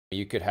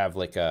you could have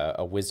like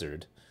a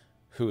wizard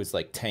who is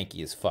like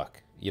tanky as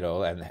fuck, you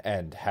know,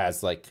 and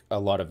has like a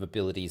lot of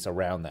abilities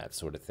around that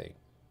sort of thing,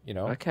 you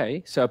know.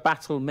 Okay, so a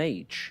battle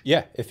mage.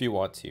 Yeah, if you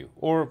want to,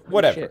 or Oh,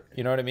 whatever, shit.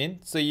 you know what I mean.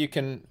 So you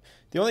can.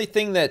 The only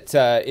thing that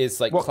is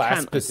like What class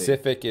can't I do?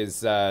 specific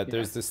is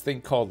there's this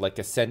thing called like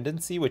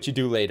ascendancy, which you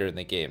do later in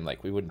the game.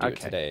 Like we wouldn't do it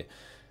today,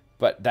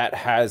 but that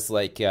has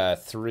like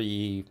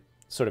 3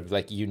 sort of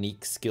like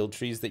unique skill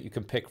trees that you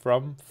can pick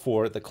from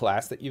for the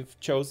class that you've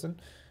chosen,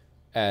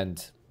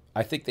 and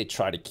I think they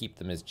try to keep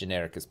them as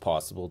generic as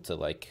possible to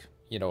like,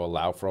 you know,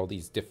 allow for all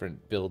these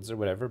different builds or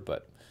whatever.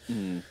 But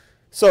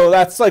so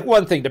that's like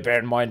one thing to bear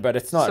in mind, but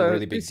it's not a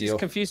really big deal. This is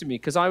confusing me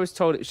because I was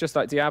told it's just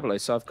like Diablo.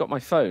 So I've got my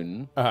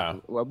phone.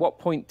 At what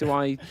point do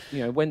I,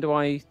 you know, when do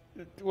I?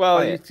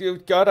 Well, you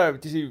gotta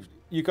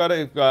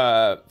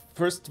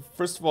first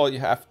of all you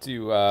have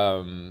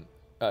to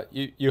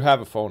you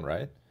have a phone,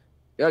 right?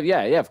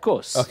 Yeah, of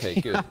course. Okay,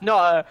 good. I'm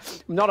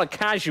not a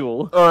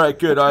casual. All right,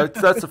 good.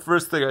 That's the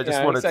first thing I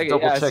just wanted to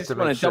double check to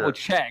make sure. Double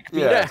check. But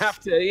you don't have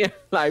to.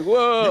 Like,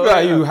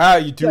 whoa.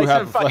 You do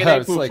have a phone. Fucking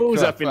April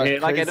Fools up in here.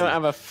 Like I don't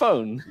have a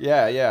phone.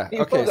 Yeah.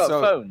 Okay,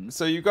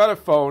 so you got a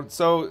phone.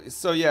 So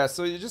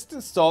you just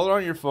install it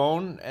on your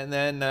phone, and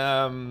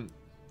then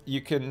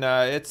you can.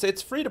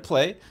 It's free to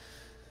play,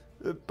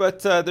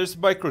 but there's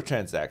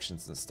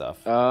microtransactions and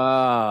stuff.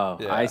 Oh,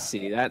 yeah. I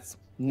see. That's.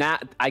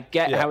 I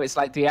get how it's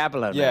like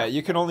Diablo now. Yeah,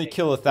 you can only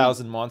kill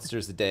 1,000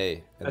 monsters a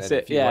day. And that's then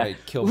it. If you want to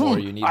kill more,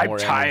 you need more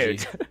tired.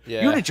 energy.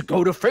 Yeah. You need to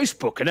go to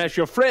Facebook and ask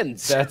your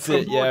friends. That's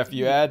it. Yeah, if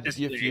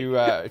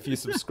you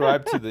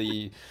subscribe to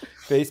the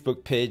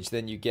Facebook page,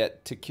 then you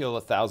get to kill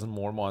 1,000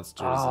 more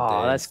monsters a day.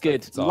 Oh, that's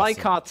good. Awesome.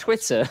 Like our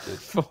Twitter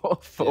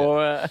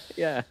for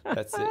yeah.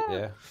 That's it.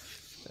 Yeah,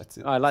 that's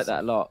it. I like that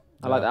a lot.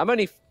 I like that. I'm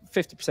only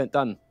 50%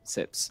 done,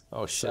 Sips.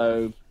 Oh shit.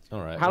 So,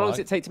 all right. How long does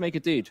it take to make a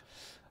dude?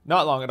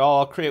 Not long at all.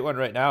 I'll create one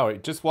right now.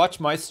 Just watch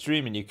my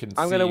stream and you can see.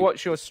 I'm going to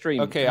watch your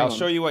stream. Okay, I'll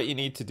show you what you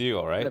need to do,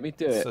 all right? Let me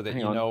do it. So that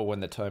you know when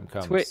the time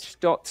comes.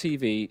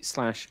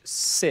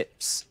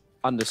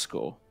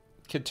 Twitch.tv/sips_.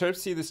 Can Turps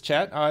see this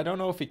chat? I don't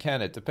know if he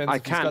can. It depends. I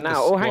if he's can got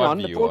now. Oh, hang on.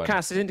 The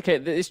broadcast has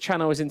indicated that this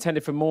channel is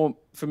intended for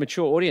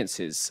mature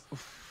audiences. I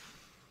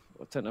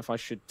don't know if I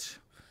should...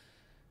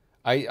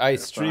 I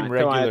stream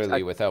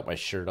regularly without my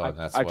shirt on.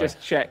 That's why. I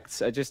just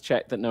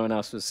checked that no one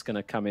else was going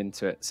to come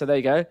into it. So there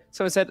you go.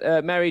 Someone said,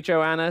 Mary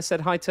Joanna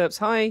said, "Hi Turps,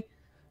 hi."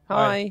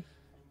 You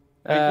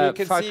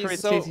can see,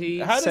 so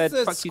how does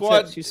the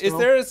squad? Is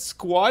there a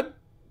squad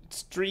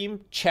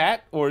stream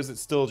chat, or is it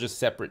still just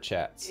separate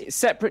chats? It's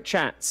separate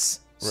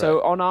chats. Right.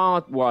 So on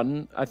our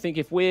one, I think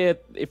if we're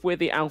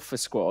the alpha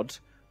squad,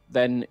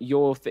 then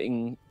your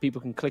thing, people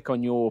can click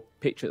on your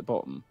picture at the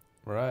bottom.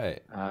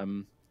 Right.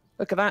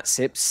 Look at that,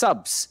 Sip.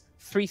 Subs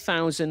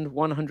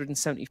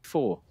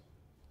 3,174.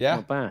 Yeah.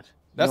 Not bad.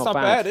 That's not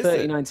bad, is it?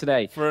 39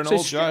 today. For an old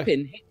guy.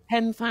 Stripping hit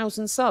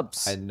 10,000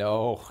 subs. I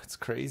know. It's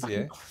crazy,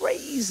 eh?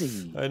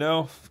 Crazy. I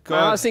know.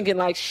 God. I was thinking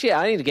like, shit,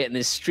 I need to get in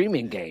this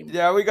streaming game.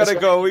 Yeah, we gotta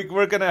go.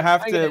 We're gonna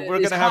have to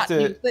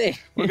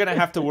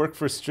work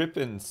for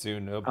Stripping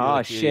soon.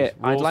 Oh shit.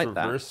 I'd like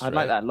that. I'd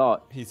like that a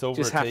lot. He's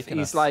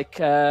overtaking us. He's like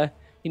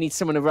he needs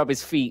someone to rub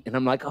his feet, and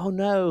I'm like, oh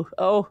no.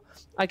 Oh,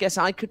 I guess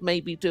I could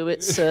maybe do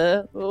it,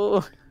 sir.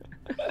 Oh.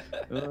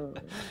 Oh,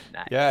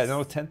 nice. Yeah,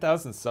 no,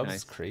 10,000 subs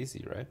is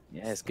crazy, right?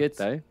 Yeah, it's good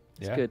though.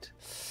 It's good.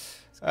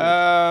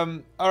 All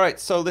right,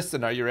 so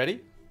listen, are you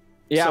ready?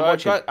 Yeah,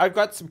 so I've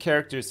got some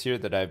characters here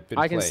that I've been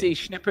playing. I can see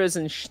Schnippers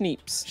and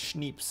Schneeps.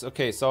 Schneeps.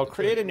 Okay, so I'll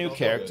create a new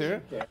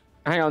character. Yeah.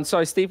 Hang on,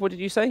 sorry, Steve, what did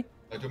you say?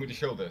 Do you want me to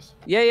show this?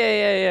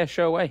 Yeah.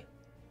 Show away.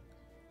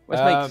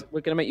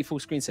 We're gonna make you full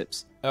screen,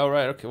 Sips. Oh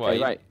right, okay. Well,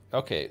 right.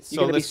 Okay, so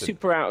you're gonna be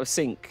super out of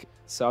sync.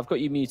 So I've got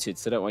you muted,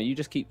 so don't worry. You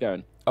just keep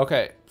going.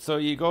 Okay, so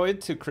you go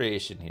into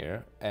creation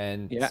here,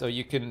 and so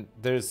you can.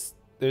 There's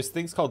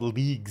things called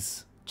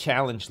leagues,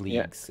 challenge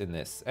leagues in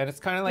this, and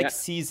it's kind of like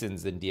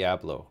seasons in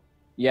Diablo.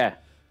 Yeah.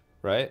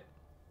 Right.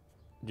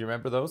 Do you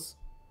remember those?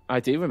 I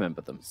do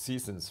remember them.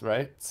 Seasons,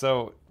 right?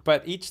 So,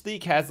 but each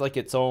league has like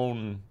its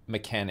own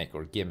mechanic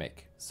or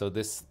gimmick. So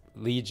this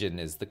Legion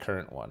is the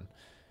current one.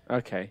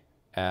 Okay.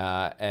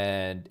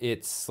 And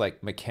its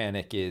like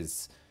mechanic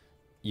is.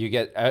 You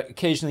get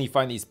occasionally you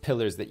find these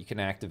pillars that you can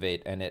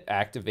activate, and it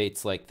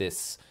activates like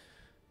this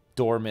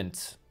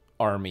dormant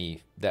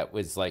army that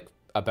was like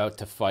about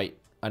to fight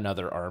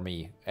another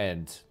army,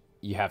 and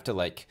you have to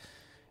like,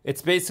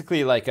 it's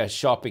basically like a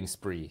shopping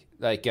spree.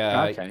 Like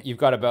you've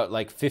got about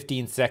like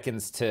 15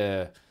 seconds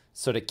to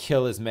sort of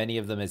kill as many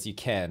of them as you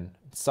can.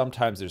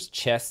 Sometimes there's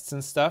chests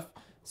and stuff,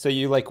 so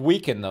you like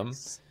weaken them.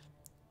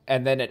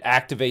 And then it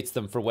activates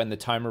them for when the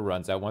timer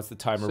runs out. Once the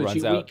timer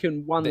runs out,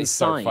 they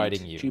start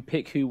fighting you. Do you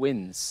pick who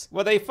wins?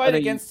 Well, they fight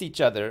against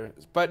each other,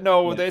 but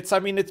no, it's. I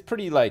mean, it's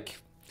pretty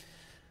like.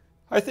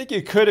 I think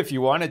you could if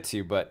you wanted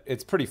to, but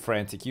it's pretty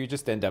frantic. You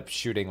just end up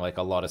shooting like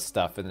a lot of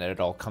stuff, and then it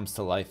all comes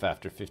to life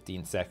after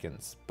 15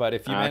 seconds. But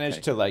if you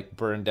manage to like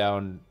burn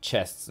down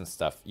chests and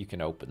stuff, you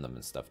can open them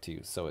and stuff too.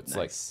 So it's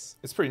like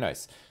it's pretty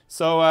nice.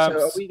 So, so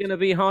are we gonna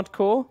be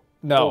hardcore?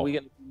 No. Or we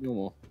get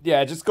normal.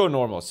 Yeah, just go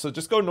normal. So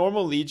just go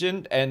normal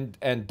Legion and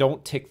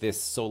don't tick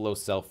this solo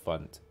self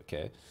fund.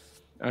 Okay.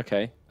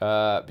 Okay.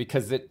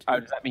 Because it. Oh,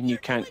 does that mean you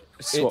can't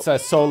swap? It's a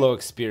solo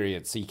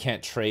experience, so you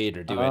can't trade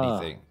or do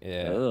anything.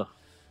 Yeah. Ugh.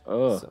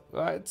 Oh. So,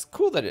 it's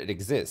cool that it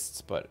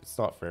exists, but it's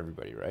not for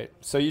everybody, right?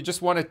 So you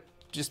just want to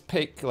just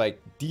pick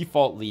like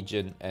default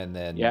Legion, and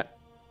then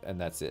and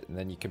that's it. And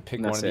then you can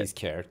pick one of these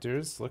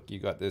characters. Look, you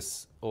got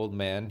this old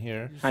man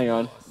here. Hang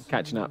on,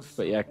 catching up,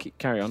 but yeah,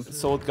 carry on.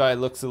 This old guy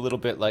looks a little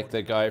bit like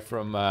the guy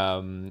from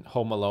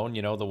Home Alone.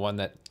 You know, the one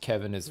that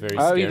Kevin is very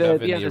scared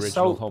of in the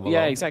original Home Alone.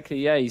 Yeah, exactly.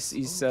 Yeah, he's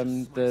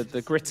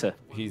the gritter.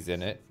 He's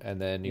in it, and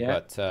then you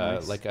got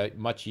like a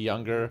much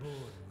younger,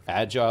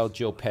 agile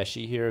Joe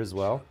Pesci here as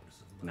well.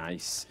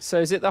 Nice. So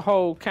is it the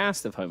whole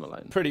cast of Home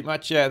Alone? Pretty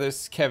much, yeah.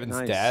 There's Kevin's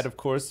dad, of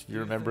course, if you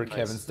remember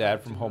Kevin's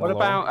dad from Home Alone.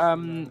 What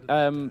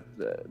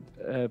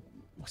about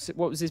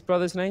what was his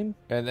brother's name?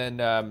 And then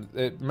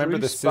remember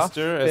Bruce, the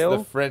sister, Buff, as Bill?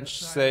 the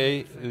French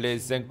say,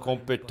 les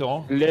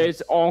incompetents.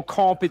 Les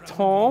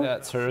incompetents.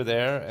 That's her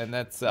there, and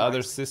that's the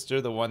other sister,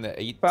 the one that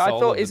eats But I all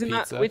thought, of the isn't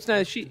pizza. that which?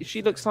 No,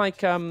 she looks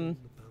like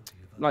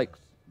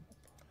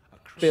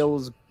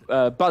Bill's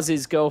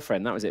Buzz's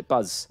girlfriend. That was it,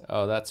 Buzz.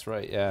 Oh, that's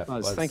right, yeah.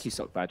 Buzz. Thank you,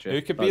 Sock Badger.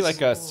 It could Buzz. be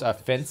like a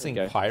fencing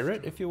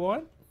pirate if you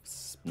want.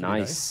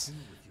 Nice.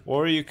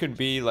 Or you could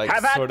be like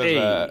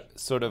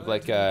sort of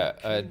like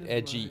an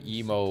edgy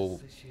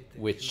emo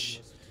witch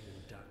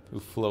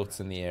who floats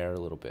in the air a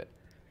little bit.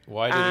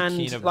 Why did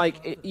the Keen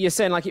like you're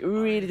saying, like it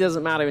really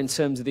doesn't matter in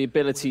terms of the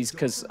abilities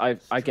because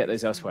I get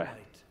those elsewhere.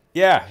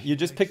 Yeah, you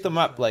just pick them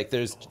up. Like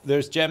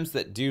there's gems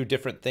that do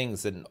different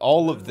things, and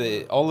all of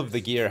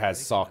the gear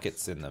has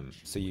sockets in them.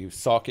 So you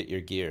socket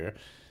your gear,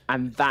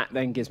 and that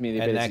then gives me the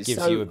abilities. And that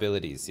gives you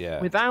abilities.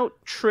 Yeah. Without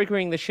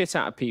triggering the shit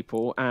out of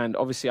people, and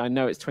obviously I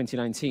know it's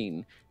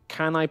 2019.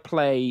 Can I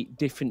play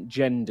different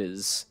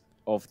genders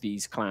of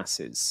these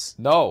classes?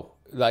 No,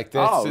 like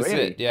this is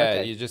really? it. Yeah,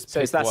 Okay. you just so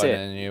pick that's one, it.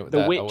 and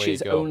The witch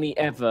is only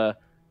ever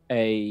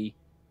a.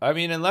 I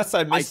mean, unless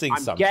I'm missing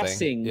something. I'm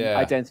guessing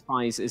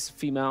identifies as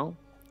female.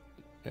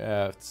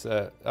 Yeah, it's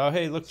oh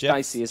hey, look,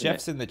 Jeff's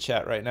it? in the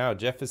chat right now.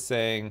 Jeff is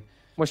saying.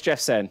 What's Jeff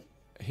saying?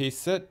 He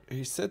said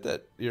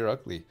that you're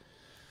ugly.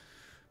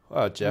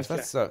 Wow, Jeff,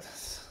 that's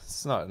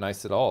not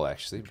nice at all,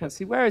 actually. Can't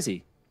see. Where is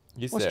he?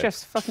 What's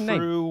Jeff's fucking name?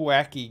 True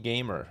wacky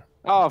gamer.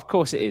 Oh, of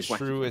course it is.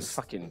 Truest,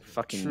 fucking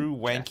true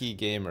wanky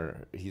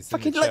gamer. He's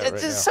fucking in the chat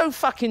right now. So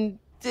fucking.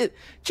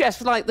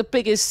 Jeff's like the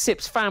biggest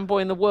Sips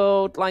fanboy in the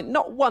world. Like,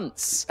 not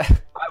once.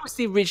 I was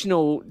the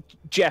original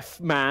Jeff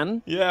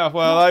man. Yeah,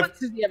 well, once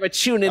did he ever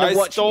tune in and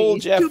watch stole me?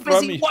 Jeff Too busy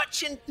from you.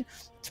 watching.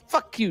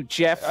 Fuck you,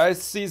 Jeff.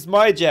 He's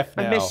my Jeff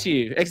now. I miss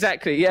you.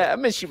 Exactly. Yeah, I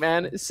miss you,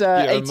 man. It's You're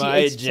 80,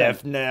 my 80%.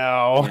 Jeff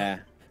now. Yeah,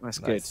 that's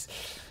good.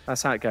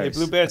 That's how it goes. Hey,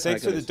 Blue Bear,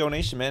 thanks for the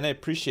donation, man. I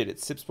appreciate it.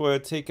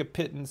 Sipsboy, take a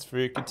pittance for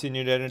your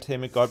continued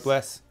entertainment. God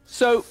bless.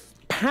 So,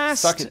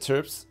 past... Suck it,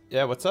 Turps.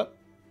 Yeah, what's up?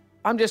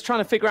 I'm just trying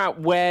to figure out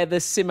where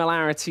the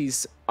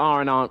similarities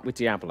are and aren't with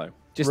Diablo.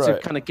 Just to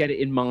kind of get it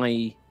in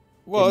my...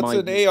 Well, it's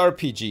an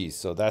ARPG,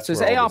 so that's so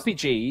it's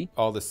ARPG.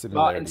 All the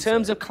similarities. But in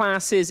terms of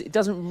classes, it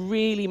doesn't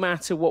really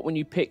matter what one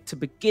you pick to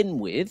begin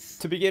with.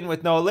 To begin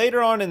with, no.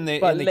 Later on in the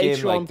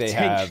game, like they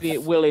have, potentially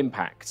it will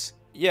impact.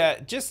 Yeah,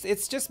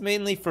 it's just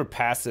mainly for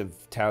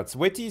passive talents.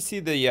 Wait till you see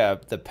the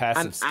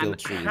passive skill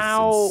tree.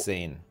 It's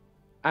insane.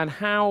 And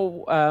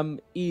how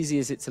easy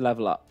is it to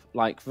level up?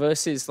 Like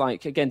versus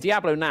like again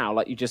Diablo now,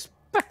 like you just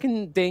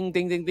fucking ding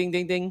ding ding ding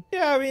ding ding.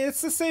 Yeah, I mean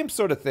it's the same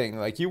sort of thing.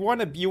 Like you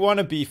want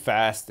to be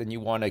fast and you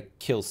want to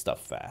kill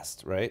stuff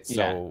fast, right?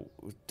 So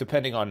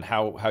depending on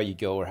how you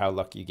go or how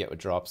lucky you get with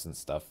drops and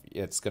stuff,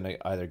 it's gonna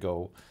either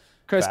go.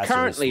 Because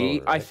currently,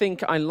 slower, right? I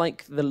think I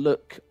like the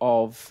look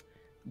of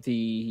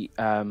the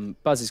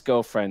Buzz's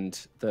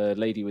girlfriend, the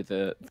lady with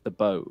the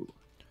bow.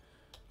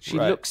 She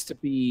looks to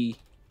be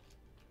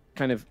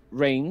kind of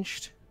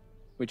ranged,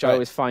 which I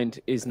always find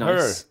is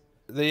nice.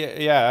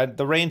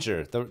 The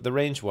ranger, the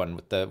range one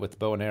with the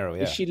bow and arrow.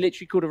 Yeah, is she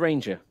literally called a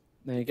ranger?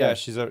 There you go. Yeah,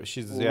 she's a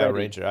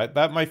ranger.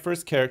 My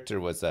first character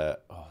was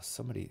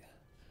somebody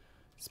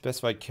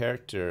specified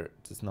character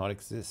does not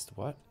exist.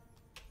 What?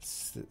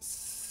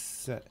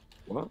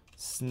 What?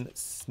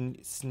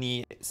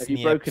 Have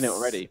you broken it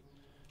already?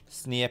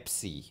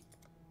 Sniepsy.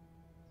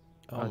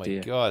 Oh my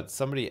dear. god!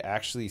 Somebody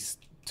actually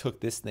took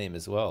this name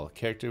as well. A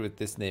character with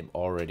this name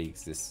already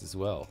exists as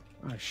well.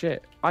 Oh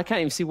shit! I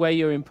can't even see where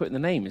you're inputting the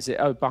name. Is it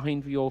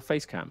behind your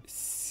face cam?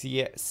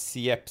 Siepses.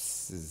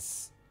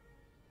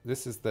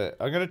 This is the.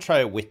 I'm gonna try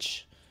a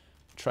witch.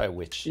 Try a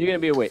witch. You're gonna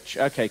be a witch.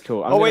 Okay,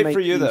 cool. I'll wait for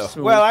you though.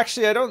 Well,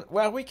 actually, I don't.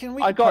 Well, we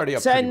can. I got party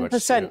up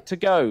 10% to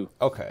go.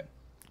 Okay.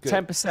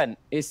 10%.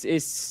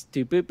 It's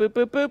do boop boop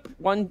boop boop.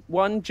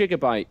 One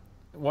gigabyte.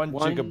 One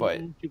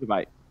gigabyte.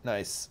 Gigabyte.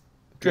 Nice.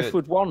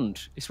 Driftwood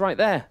wand. It's right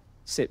there.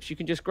 Sips. You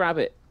can just grab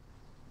it.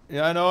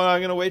 Yeah, I know.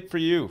 I'm gonna wait for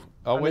you.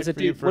 I'll wait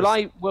for you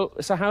first.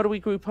 So how do we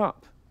group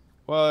up?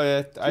 Well,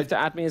 you have to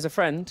add me as a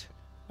friend.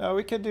 No,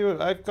 we can do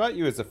it. I've got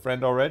you as a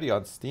friend already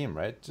on Steam,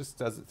 right? Just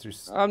does it through.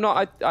 I'm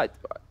not.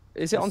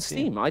 Is it on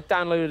Steam? I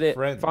downloaded it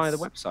Friends. via the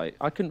website.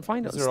 I couldn't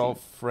find it on These are Steam. all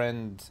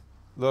friend.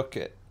 Look,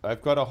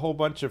 I've got a whole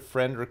bunch of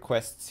friend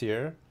requests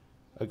here.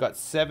 I've got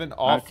 7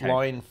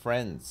 offline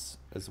friends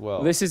as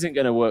well. This isn't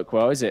going to work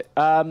well, is it?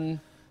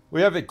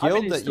 We have a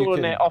guild that you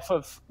can. It off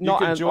of, you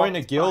can join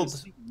a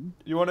guild. Do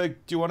you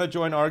want to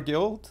join our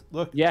guild?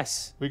 Look.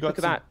 Yes. We got Look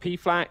at that.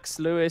 P-Flax,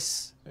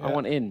 Lewis. Yeah. I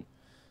want in.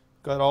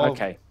 Got all.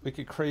 Okay. We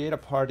could create a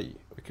party.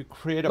 We could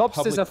create a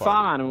Lobster's public a farm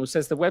party. animal.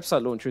 Says the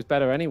website launcher is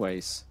better,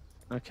 anyways.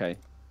 Okay.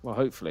 Well,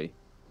 hopefully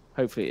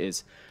it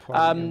is.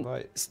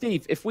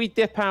 Steve, if we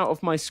dip out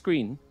of my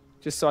screen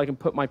just so I can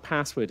put my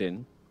password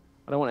in,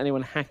 I don't want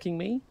anyone hacking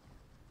me.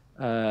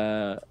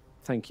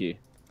 Thank you.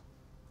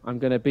 I'm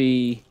gonna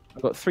be.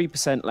 I've got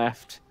 3%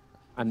 left,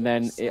 and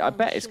then I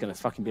bet it's gonna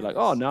fucking be like,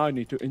 oh, now I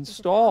need to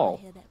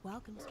install.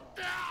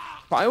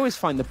 But I always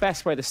find the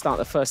best way to start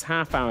the first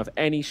half hour of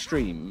any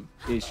stream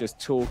is just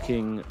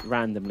talking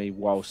randomly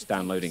whilst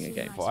downloading a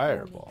game.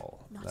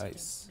 Fireball,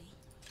 nice.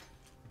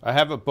 I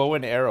have a bow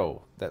and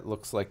arrow that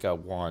looks like a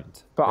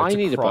wand. But I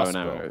need a bow and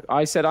arrow.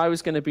 I said I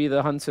was going to be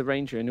the hunter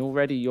ranger, and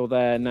already you're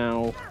there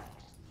now,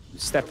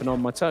 stepping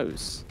on my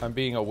toes. I'm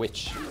being a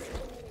witch.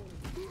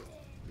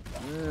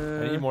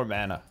 I need more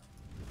mana.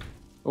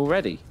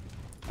 Already?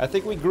 I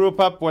think we group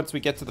up once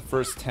we get to the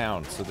first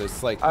town. So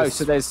there's like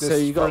this, so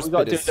you got to do a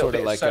little bit of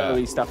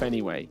solo-y stuff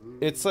anyway.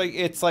 It's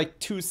like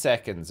 2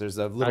 seconds. There's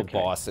a little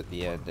boss at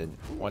the end, and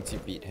once you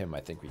beat him,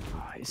 I think we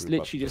can. It's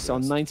literally just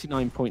on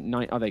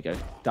 99.9. Oh, there you go.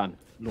 Done.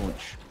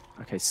 Launch.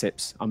 Okay,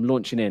 Sips. I'm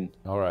launching in.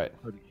 All right.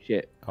 Holy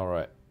shit. All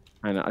right.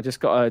 And I just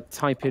got to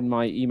type in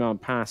my email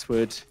and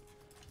password.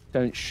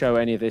 Don't show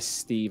any of this,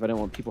 Steve. I don't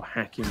want people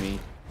hacking me.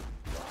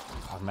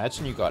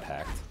 Imagine you got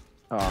hacked.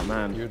 Oh,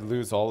 man. You would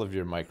lose all of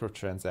your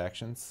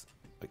microtransactions,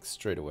 like,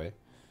 straight away.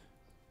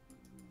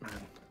 Man.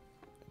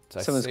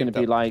 Someone's going to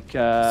be like...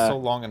 so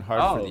long and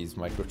hard for these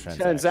microtransactions.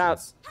 Turns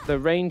out the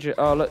ranger...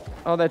 Oh, look.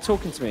 Oh, they're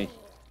talking to me.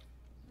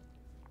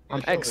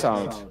 I'm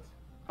exiled.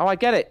 Oh, I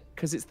get it.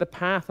 Because it's the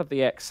path of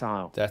the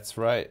exile. That's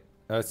right.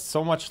 There's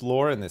so much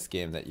lore in this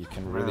game that you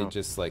can really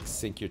just, like,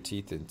 sink your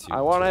teeth into.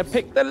 I want to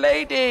pick the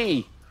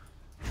lady!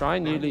 Try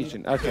New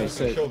Legion. Okay,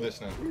 so... Show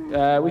this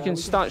now. we can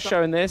start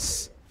showing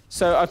this.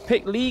 So I've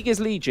picked League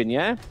as Legion,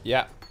 yeah?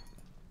 Yeah.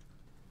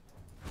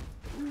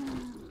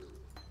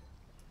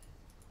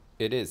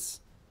 It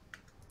is.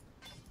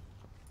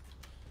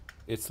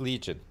 It's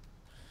Legion.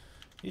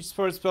 Each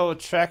support spell will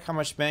track how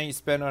much mana you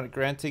spend on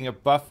granting a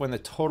buff when the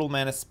total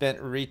mana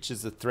spent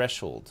reaches the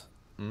threshold.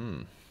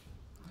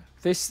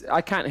 This,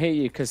 I can't hear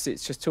you because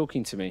it's just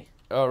talking to me.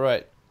 Oh,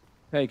 right.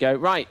 There you go.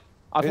 Right.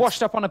 I've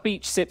washed up on a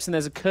beach, Sips, and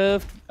there's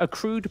a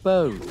crude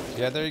bow.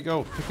 Yeah, there you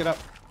go. Pick it up.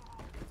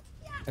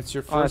 It's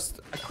your first.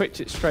 I equipped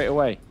it straight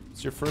away.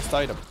 It's your first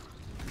item.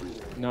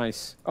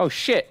 Nice. Oh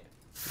shit!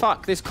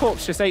 Fuck! This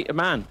corpse just ate a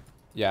man.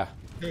 Yeah.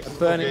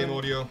 Game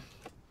audio.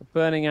 A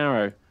burning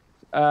arrow.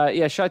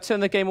 Yeah. Should I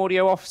turn the game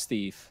audio off,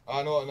 Steve?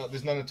 No,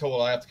 there's none at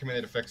all. I have to come in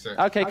here to fix it.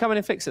 Okay, come in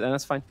and fix it then.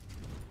 That's fine.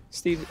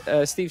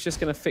 Steve's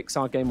just gonna fix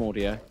our game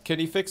audio. Can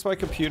he fix my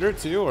computer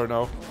too, or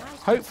no?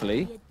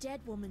 Hopefully.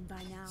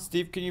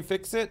 Steve, can you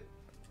fix it?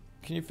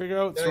 Can you figure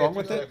out what's wrong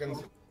with it?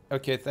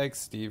 Okay, thanks,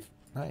 Steve.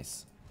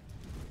 Nice.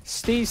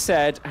 Steve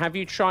said, have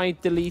you tried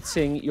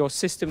deleting your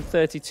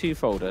System32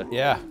 folder?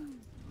 Yeah.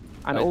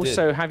 And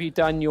also, have you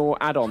done your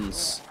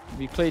add-ons?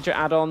 Have you cleared your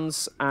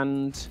add-ons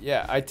and...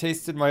 Yeah, I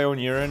tasted my own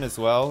urine as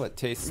well. It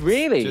tastes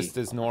really just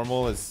as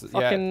normal as...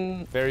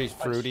 Fucking, yeah, very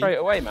fruity. Straight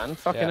away, man.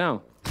 Fucking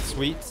hell.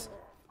 Sweet.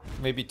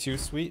 Maybe too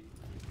sweet.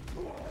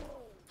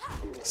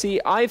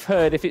 See, I've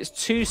heard if it's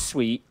too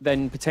sweet,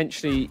 then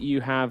potentially you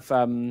have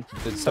some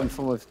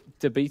form of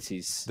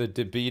diabetes. The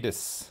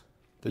diabetes.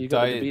 The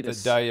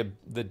diabetes.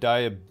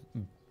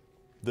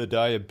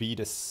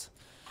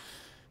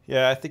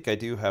 Yeah, I think I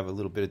do have a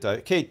little bit of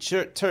diabetes.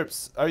 Okay,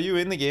 Turps, are you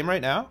in the game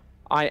right now?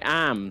 I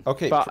am.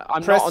 Okay, but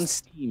I'm not on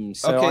Steam,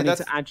 so I need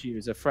to add you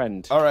as a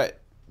friend. All right,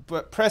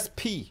 but press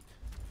P.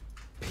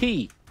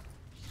 P.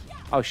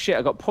 Oh shit!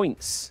 I got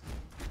points.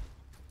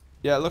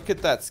 Yeah, look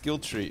at that skill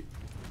tree.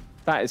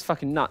 That is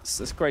fucking nuts.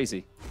 That's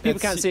crazy. People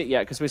can't see it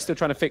yet because we're still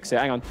trying to fix it.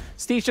 Hang on.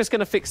 Steve's just going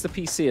to fix the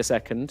PC a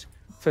second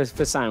for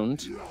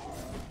sound. You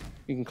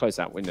can close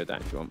that window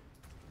down if you want.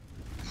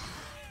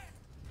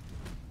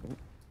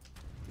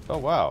 Oh,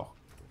 wow.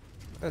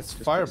 This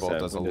fireball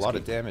does a lot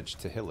of damage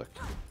to Hillock.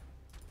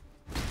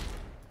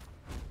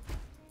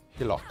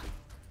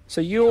 So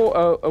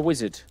you're a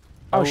wizard.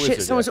 Oh,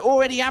 shit. Someone's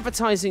already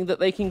advertising that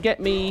they can get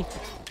me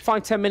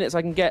 5-10 minutes.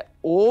 I can get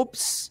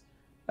orbs.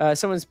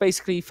 Someone's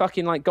basically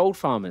fucking like gold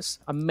farmers.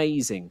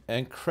 Amazing.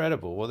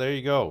 Incredible. Well, there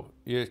you go.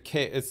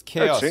 It's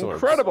chaos orbs.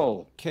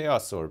 Incredible.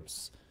 Chaos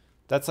orbs.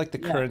 That's like the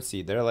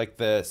currency. They're like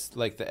the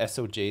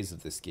SOJs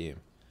of this game.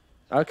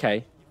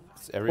 Okay.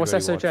 What's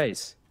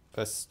SOJs?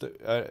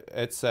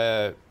 It's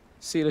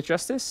Seal of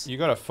Justice? You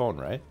got a phone,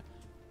 right?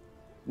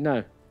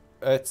 No.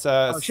 It's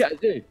oh shit, I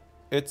do.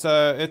 It's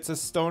a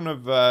stone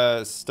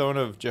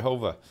of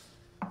Jehovah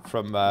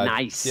from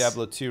nice.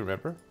 Diablo 2,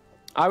 remember?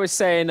 I was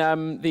saying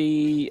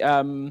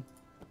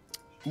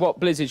what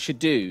Blizzard should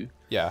do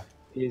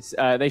is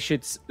they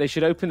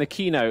should open the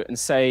keynote and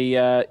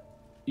say,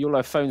 "You all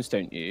have phones,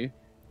 don't you?"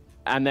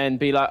 And then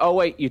be like, "Oh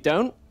wait, you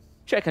don't?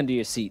 Check under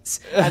your seats."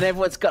 And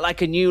everyone's got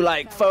like a new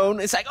like phone.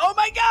 It's like, "Oh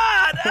my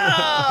god!"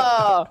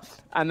 Oh!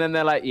 And then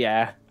they're like,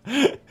 "Yeah,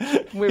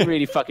 we're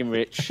really fucking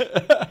rich."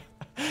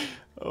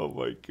 Oh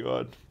my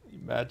god!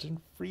 Imagine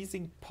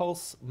freezing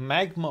pulse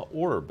magma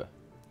orb.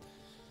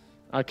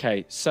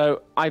 Okay,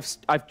 so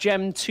I've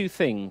gemmed 2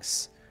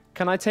 things.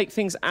 Can I take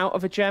things out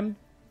of a gem,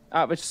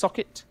 out of a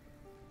socket?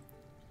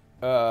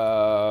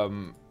 Sorry,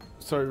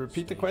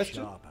 repeat the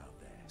question.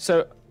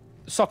 So,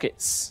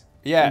 sockets.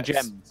 Yeah, and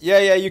gems.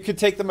 yeah. You could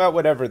take them out,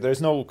 whatever.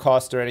 There's no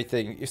cost or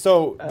anything.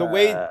 So the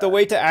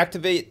way to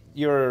activate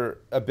your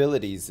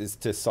abilities is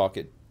to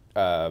socket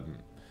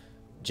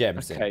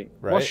gems. Okay. In,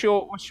 right? What's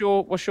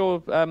your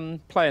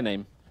player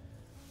name?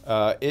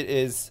 It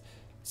is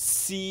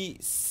Sieps.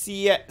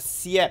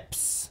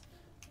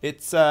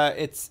 It's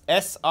SIEPSES.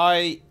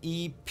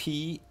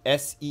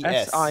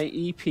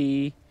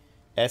 SIEPSES.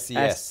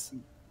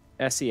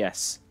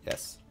 SES.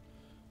 Yes.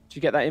 Did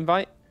you get that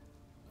invite?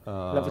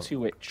 Level 2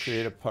 witch.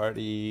 Create a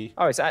party.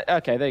 Oh, it's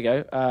okay. There you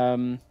go.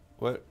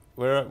 What?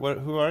 Where? What?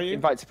 Who are you?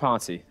 Invite to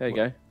party. There you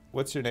go.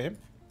 What's your name?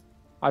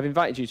 I've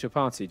invited you to a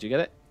party. Did you get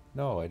it?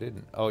 No, I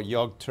didn't. Oh,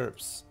 Yog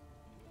Turps.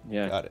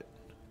 Yeah. Got it.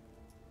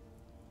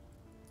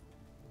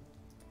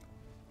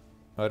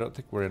 I don't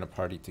think we're in a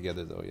party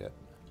together though yet.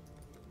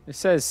 It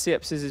says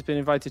Siepsis has been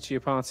invited to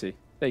your party.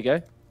 There you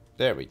go.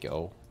 There we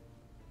go.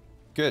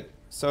 Good.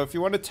 So if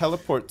you want to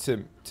teleport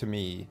to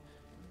me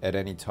at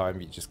any time,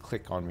 you just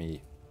click on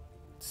me.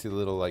 See the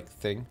little like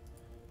thing?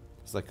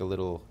 It's like a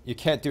little. You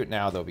can't do it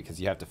now though because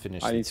you have to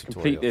finish. I need to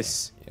complete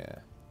this. Yeah. It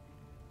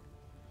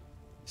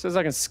says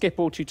I can skip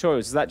all tutorials.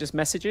 Is that just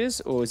messages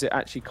or is it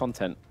actually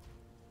content?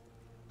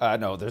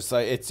 No, there's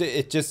like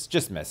it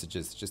just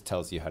messages. It just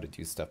tells you how to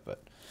do stuff,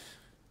 but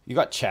you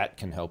got chat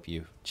can help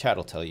you. Chat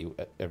will tell you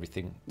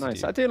everything.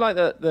 Nice. I do like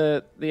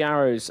the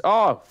arrows.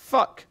 Oh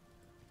fuck!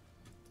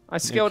 I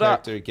skilled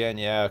up again.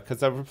 Yeah,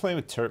 because we're playing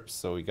with Turps,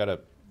 so we're gonna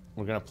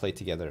play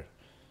together.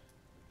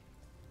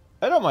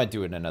 I don't mind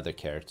doing another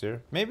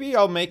character. Maybe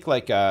I'll make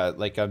like a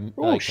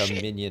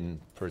minion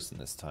person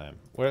this time.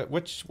 Where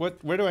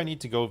do I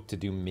need to go to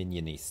do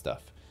minion-y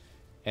stuff?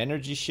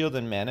 Energy shield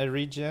and mana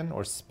regen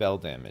or spell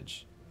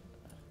damage?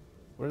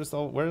 Where's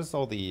all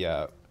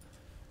the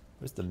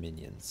where's the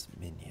minions?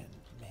 Minion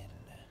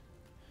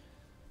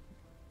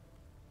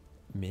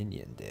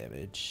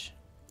damage.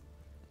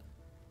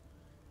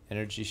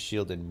 Energy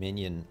shield and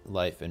minion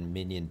life and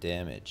minion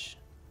damage.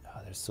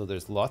 Oh,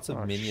 there's lots of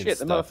minion shit,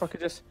 stuff. The motherfucker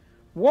just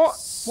what?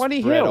 What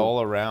he spread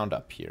all around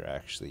up here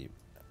actually.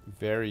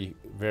 Very,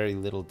 very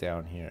little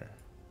down here.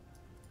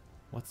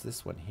 What's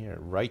this one here?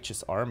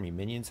 Righteous army.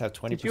 Minions have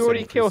 20%. Did you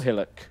already kill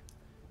Hillock?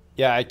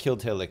 Yeah, I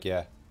killed Hillock,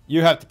 yeah.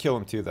 You have to kill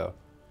him too though.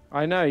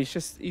 I know, he's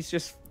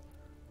just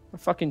a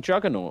fucking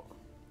juggernaut.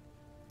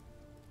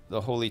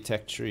 The holy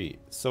tech tree.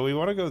 So we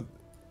want to go.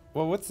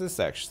 Well, what's this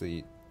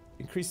actually?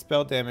 Increase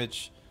spell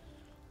damage,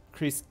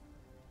 increase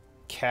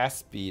cast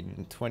speed,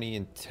 and 20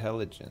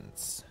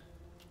 intelligence.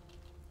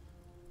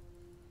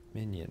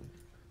 Minion.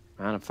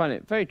 Man, I find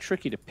it very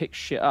tricky to pick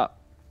shit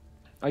up.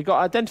 I got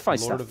to identify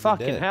stuff.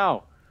 Fucking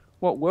hell.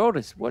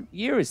 What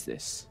year is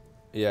this?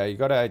 Yeah, you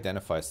got to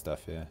identify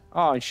stuff, yeah.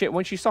 Oh, and shit,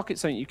 once you socket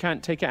something, you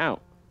can't take it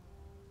out.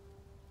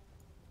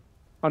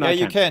 Oh, no, yeah,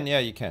 you can. Yeah,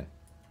 you can.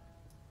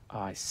 Oh,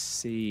 I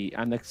see.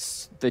 And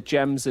the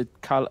gems are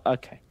color.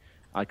 Okay,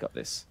 I got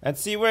this. And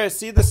see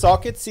the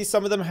sockets? See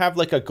some of them have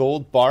like a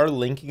gold bar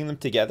linking them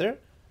together?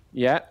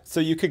 Yeah. So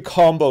you could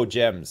combo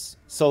gems.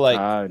 So like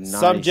nice.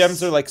 Some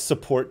gems are like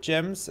support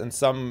gems and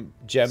some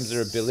gems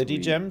are ability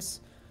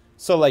gems.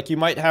 So like you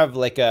might have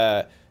like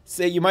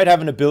you might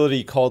have an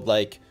ability called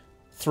like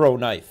throw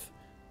knife,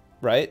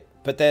 right?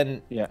 But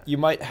then you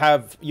might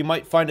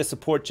find a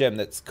support gem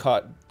that's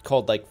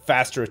called like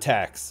faster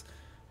attacks.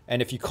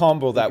 And if you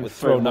combo that with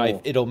throw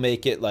knife, it'll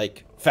make it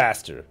like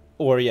faster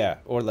or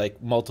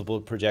like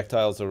multiple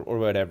projectiles or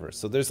whatever.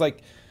 So there's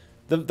like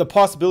the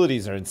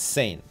possibilities are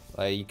insane.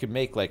 Like you could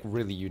make like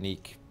really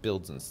unique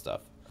builds and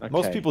stuff. Okay.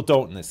 Most people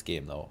don't in this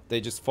game though. They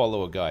just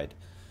follow a guide.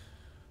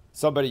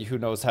 Somebody who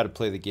knows how to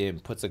play the game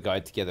puts a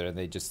guide together and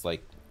they just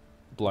like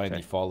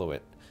blindly follow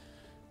it.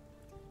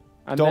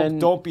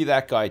 And don't be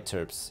that guy,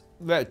 Turps.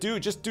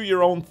 Dude, just do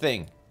your own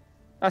thing.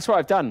 That's what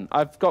I've done.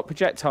 I've got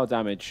projectile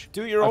damage.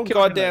 Do your own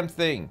goddamn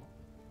thing.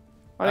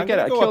 I don't get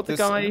it. I killed the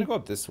guy. I'm gonna go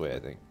up this way, I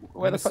think.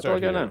 Where the fuck do I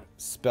go now?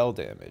 Spell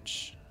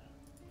damage.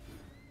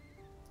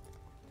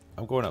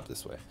 I'm going up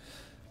this way.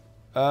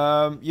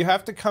 You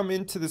have to come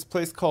into this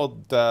place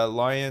called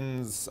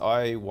Lion's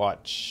Eye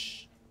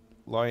Watch.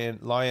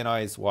 Lion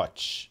Eyes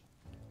Watch.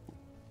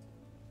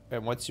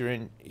 And once you're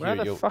in here, where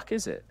the fuck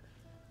is it?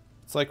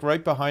 It's like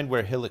right behind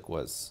where Hillock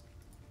was.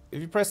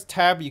 If you press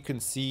tab, you can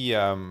see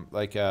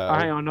like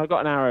hang on, I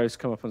got an arrow's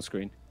come up on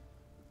screen.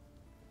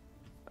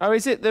 Oh,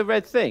 is it the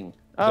red thing?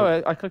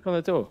 Oh, I click on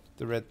the door.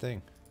 The red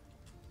thing.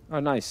 Oh,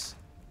 nice.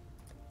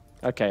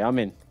 Okay, I'm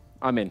in.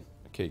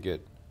 Okay,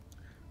 good.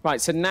 Right,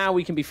 so now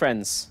we can be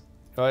friends.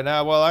 Oh,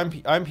 now, well,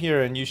 I'm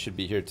here and you should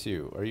be here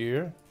too. Are you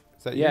here?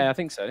 Is that you? Yeah, I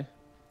think so.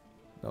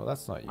 No,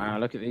 that's not you. Wow,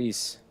 look at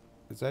these.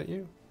 Is that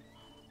you?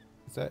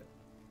 Is that?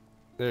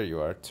 There you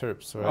are,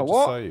 Turps. I Oh, just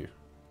what? saw you.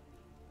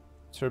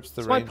 Turps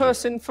the It's Ranger. my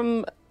person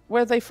from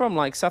where are they from?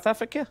 Like South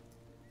Africa?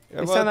 Yeah,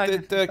 They well, sound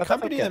like the South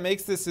company Africa. that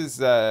makes this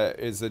is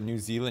a New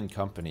Zealand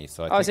company,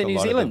 so I think Oh, is it a New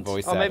lot Zealand? of the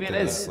voice Oh, maybe it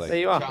acting is. like, There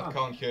you are. Chat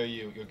can't hear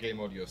you. Your game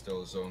audio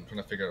still is so I'm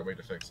trying to figure out a way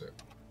to fix it.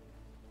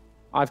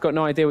 I've got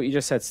no idea what you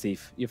just said,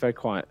 Steve. You're very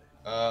quiet.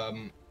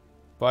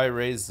 by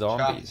Ray's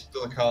Zombie. Chat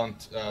still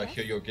can't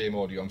hear your game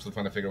audio. I'm still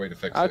trying to figure a way to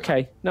fix it.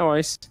 Okay, no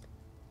worries.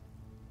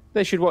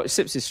 They should watch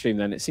Sips' stream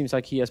then. It seems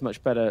like he has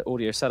much better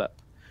audio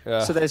setup.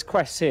 Yeah. So there's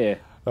quests here.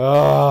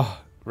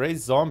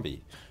 Ray's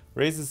Zombie.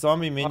 Raise a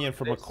zombie minion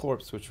from a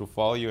corpse, which will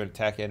follow you and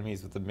attack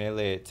enemies with a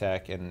melee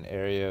attack and an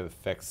area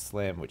effects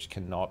slam, which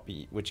cannot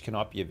be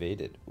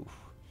evaded. Oof.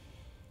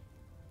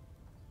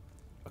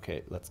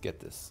 Okay, let's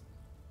get this.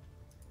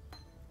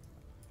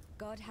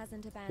 God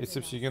hasn't abandoned Hey,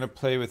 Sips, us. you're gonna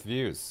play with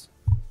views?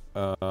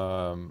 I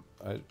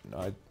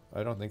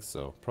don't think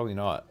so. Probably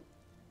not.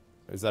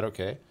 Is that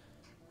okay?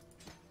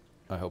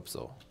 I hope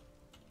so.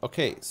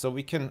 Okay, so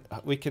we can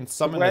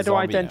summon Where a do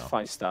I zombie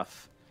identify now.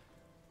 stuff?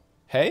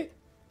 Hey,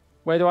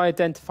 Where do I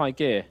identify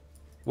gear?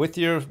 with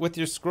your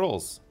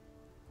scrolls.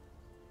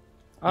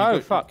 Oh,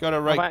 you fuck. gotta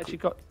I've actually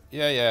got...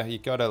 Yeah, you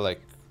gotta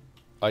like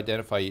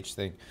identify each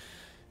thing.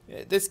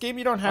 This game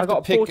you don't have I've got to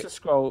a pick. porter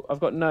scroll. I've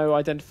got no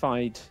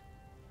identified...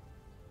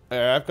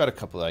 I've got a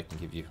couple that I can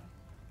give you.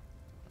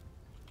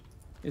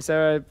 Is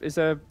there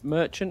a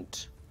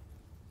merchant?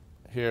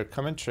 Here,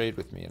 come and trade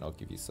with me, and I'll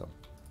give you some.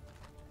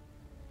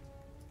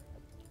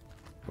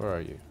 Where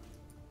are you?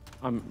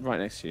 I'm right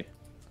next to you.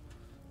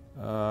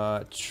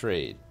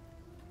 Trade.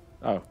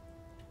 Oh.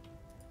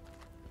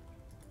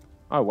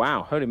 Oh,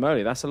 wow. Holy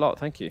moly, that's a lot.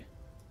 Thank you.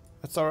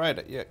 That's all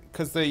right. Yeah,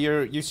 because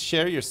you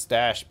share your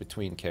stash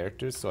between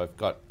characters, so I've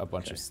got a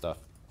bunch of stuff.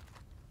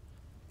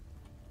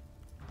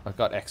 I've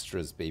got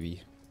extras,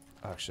 baby.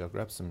 Actually, I'll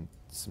grab some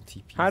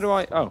TP. How do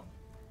I... Oh.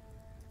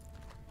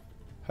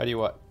 How do you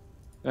what?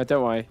 No,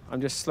 don't worry.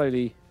 I'm just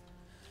slowly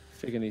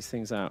figuring these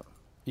things out.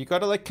 You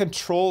gotta like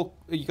control.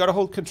 You gotta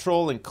hold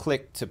control and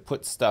click to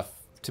put stuff,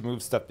 to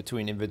move stuff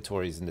between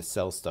inventories and to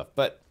sell stuff.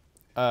 But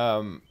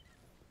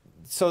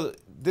so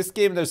this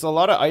game, there's a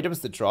lot of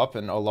items that drop,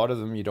 and a lot of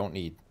them you don't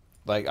need.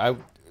 Like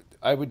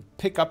I would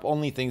pick up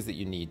only things that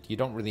you need. You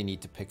don't really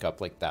need to pick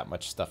up like that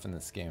much stuff in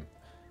this game.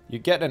 You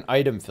get an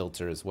item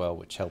filter as well,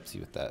 which helps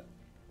you with that.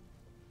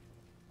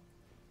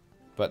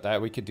 But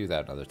that we could do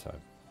that another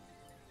time.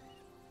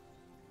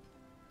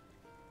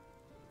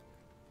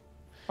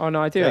 Oh,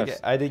 no, I do have...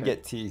 I didn't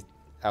get tea.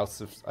 I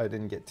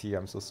didn't get tea.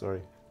 I'm so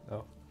sorry.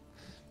 No.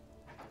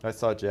 I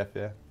saw Jeff,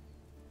 yeah.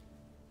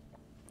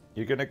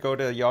 You're going to go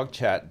to Yog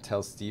Chat and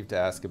tell Steve to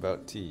ask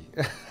about tea.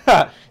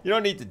 You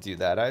don't need to do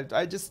that.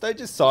 I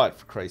just saw it,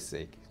 for Christ's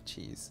sake.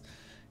 Jeez.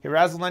 Hey,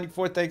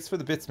 Razzle94, thanks for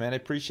the bits, man. I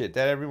appreciate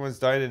that. Everyone's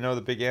dying to know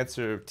the big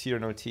answer of tea or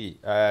no tea.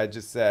 I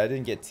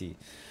didn't get tea.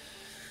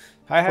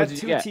 I had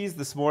 2 teas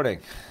this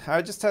morning.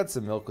 I just had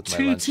some milk with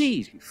my lunch. 2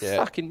 teas? Yeah.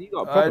 Fucking, you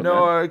got a problem, I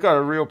know, man. I got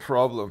a real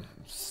problem.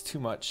 It's too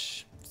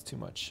much. It's too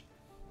much.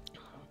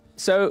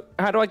 So,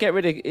 how do I get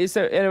rid of...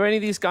 Are any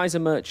of these guys a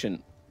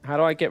merchant? How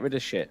do I get rid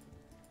of shit?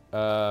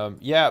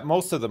 Yeah,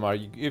 most of them are.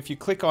 If you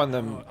click on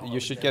them, you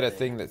should get a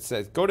thing that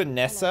says, go to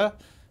Nessa.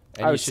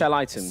 And you should sell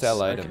items.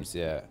 Sell items,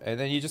 yeah. And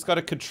then you just got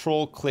to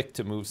control click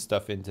to move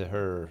stuff into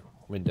her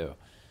window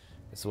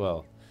as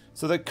well.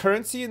 So the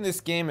currency in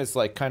this game is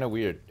like kind of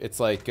weird. It's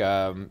like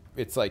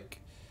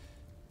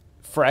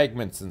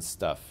fragments and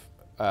stuff,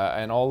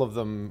 and all of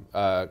them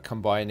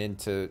combine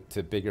into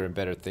bigger and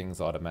better things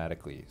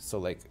automatically. So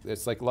like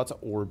it's like lots of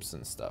orbs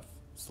and stuff.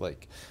 It's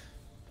like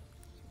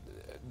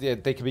they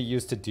can be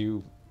used to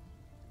do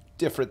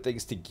different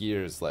things to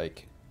gears.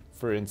 Like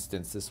for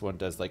instance, this one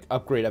does like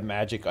upgrade a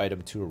magic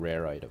item to a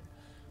rare item,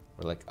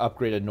 or like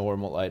upgrade a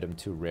normal item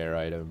to a rare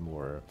item,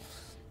 or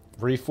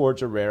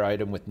reforge a rare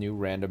item with new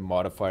random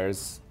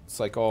modifiers. It's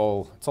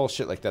all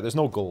shit like that. There's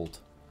no gold.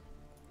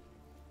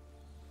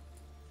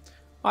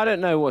 I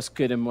don't know what's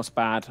good and what's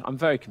bad. I'm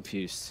very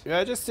confused. Yeah,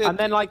 I just said. And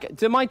then, like,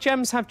 do my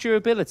gems have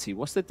durability?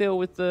 What's the deal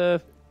with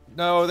the...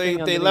 No,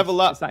 they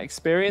level up. Is that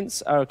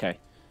experience? Oh, okay.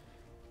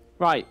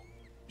 Right.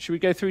 Should we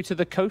go through to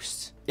the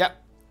coast? Yeah.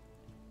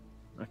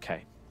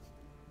 Okay.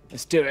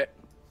 Let's do it.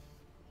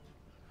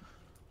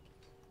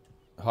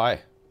 Hi.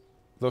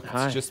 Look,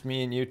 Hi. it's just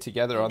me and you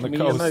together on the Can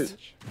we coast. emote?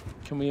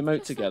 Can we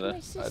emote together?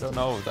 I don't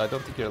know. I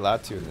don't think you're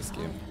allowed to in this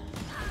game.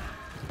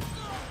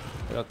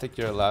 I don't think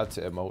you're allowed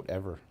to emote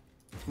ever.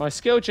 My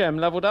skill gem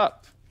leveled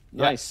up.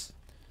 Nice.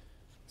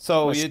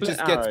 So My it split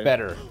just gets arrow.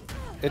 better.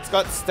 It's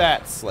got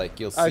stats,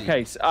 like you'll see.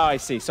 Okay, so, I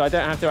see. So I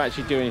don't have to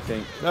actually do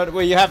anything. No,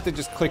 well, you have to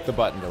just click the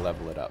button to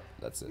level it up.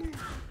 That's it.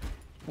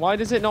 Why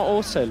does it not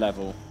also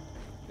level?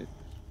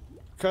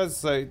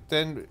 Because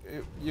then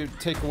you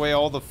take away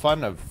all the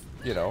fun of,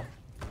 you know.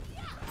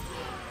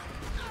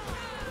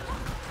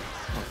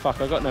 Oh,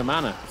 fuck, I got no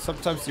mana.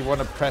 Sometimes you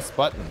want to press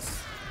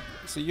buttons.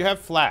 So you have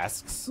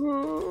flasks.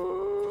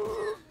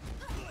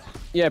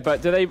 Yeah,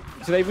 but do they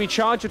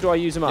recharge or do I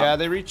use them up? Yeah,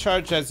 they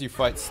recharge as you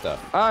fight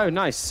stuff. Oh,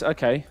 nice.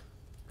 Okay.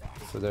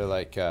 So they're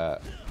like, you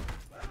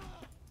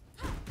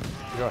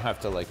don't have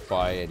to like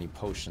buy any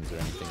potions or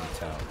anything in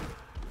town.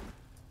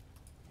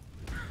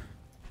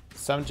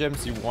 Some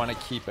gems you want to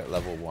keep at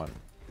level 1.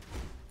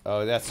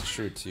 Oh, that's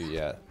true too,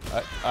 yeah.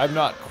 I'm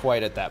not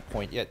quite at that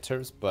point yet,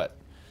 Turps, but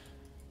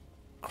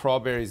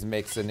Crawberries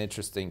makes an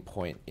interesting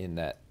point in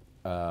that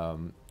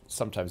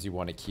sometimes you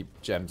want to keep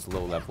gems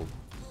low level.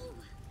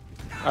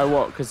 Oh,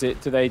 what? Because do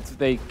they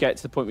get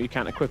to the point where you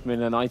can't equip them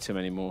in an item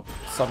anymore?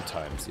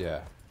 Sometimes,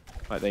 yeah.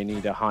 Like they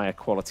need a higher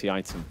quality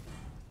item.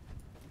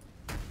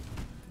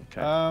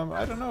 Okay.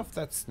 I don't know if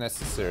that's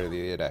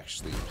necessarily it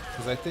actually,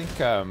 because I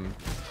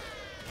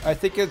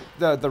think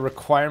the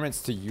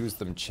requirements to use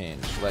them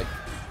change. Like,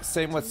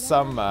 same with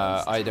some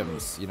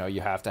items, you know,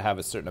 you have to have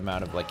a certain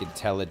amount of like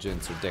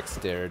intelligence or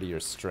dexterity or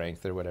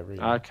strength or whatever.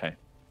 You know? Okay.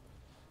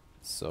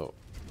 So,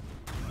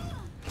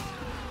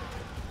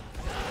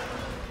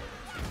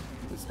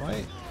 is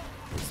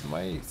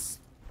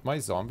my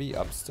zombie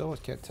up still? I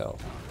can't tell.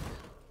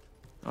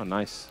 Oh,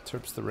 nice.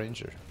 Turps the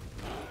Ranger.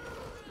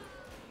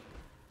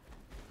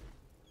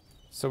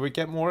 So we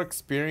get more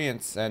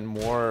experience and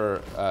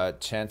more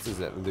chances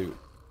at loot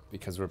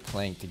because we're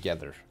playing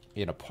together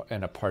in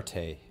a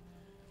party.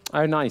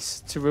 Oh,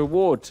 nice. To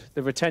reward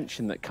the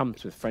retention that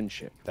comes with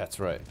friendship. That's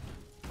right.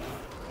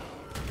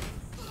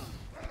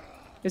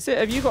 Is it?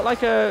 Have you got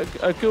like a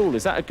ghoul?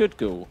 Is that a good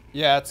ghoul?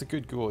 Yeah, it's a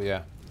good ghoul,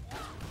 yeah.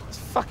 It's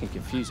fucking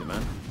confusing,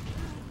 man.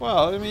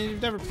 Well, I mean,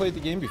 you've never played the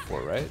game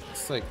before, right?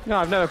 It's like... No,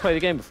 I've never played the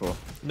game before.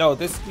 No,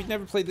 we've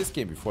never played this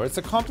game before. It's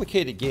a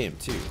complicated game,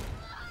 too.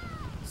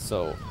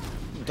 So,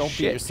 don't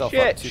beat yourself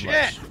up too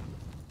much.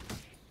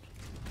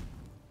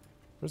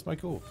 Where's my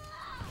ghoul?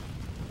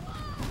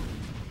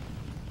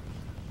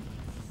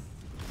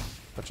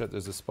 Watch out,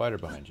 there's a spider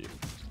behind you.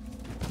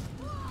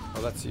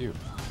 Oh, that's you.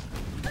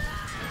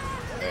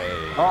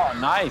 Hey. Oh,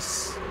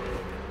 nice.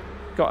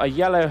 Got a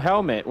yellow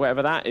helmet,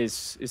 whatever that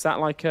is. Is that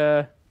like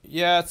a...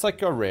 Yeah, it's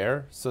like a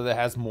rare, so that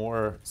has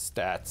more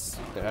stats.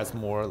 It has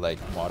more like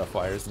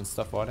modifiers and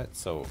stuff on it.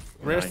 So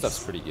rare Nice.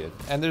 stuff's pretty good.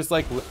 And there's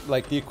like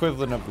the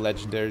equivalent of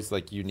legendaries,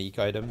 like unique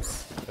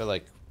items. They're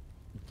like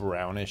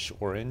brownish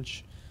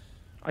orange.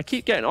 I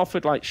keep getting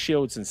offered like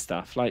shields and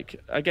stuff. Like,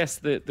 I guess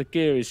the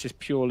gear is just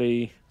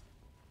purely...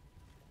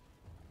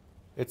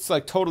 It's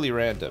like totally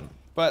random,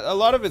 but a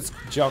lot of it's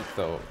junk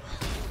though.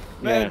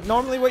 Man, Yeah.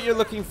 normally what you're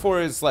looking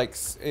for is like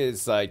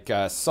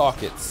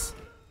sockets.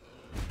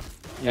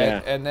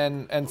 Yeah.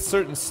 And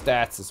certain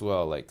stats as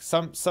well. Like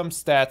some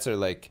stats are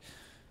like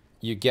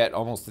you get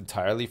almost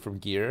entirely from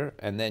gear,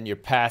 and then your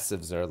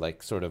passives are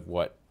like sort of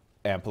what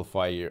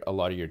amplify a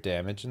lot of your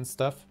damage and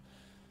stuff.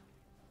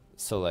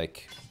 So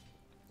like,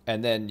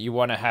 and then you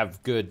want to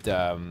have good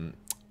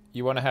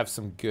you want to have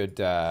some good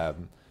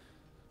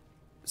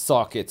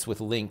sockets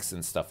with links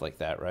and stuff like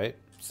that, right?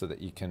 So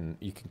that you can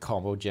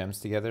combo gems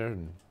together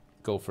and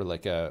go for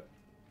like the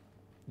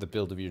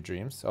build of your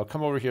dreams. I'll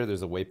come over here.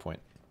 There's a waypoint.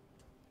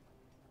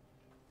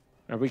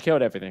 Have we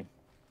killed everything?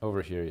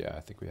 Over here, yeah,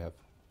 I think we have.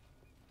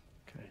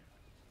 Okay.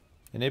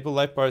 Enable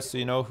light bars so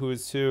you know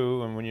who's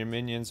who and when your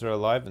minions are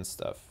alive and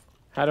stuff.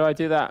 How do I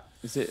do that?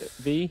 Is it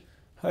V?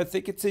 I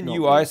think it's in Not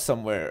UI me.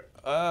 somewhere.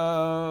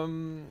 I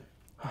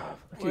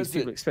keep Where's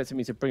people it? expecting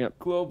me to bring up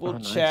Global Oh,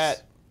 nice.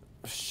 chat.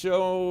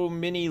 Show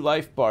mini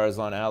life bars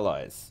on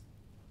allies.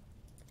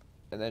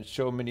 And then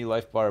show mini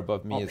life bar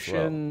above me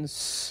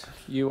options,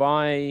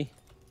 UI.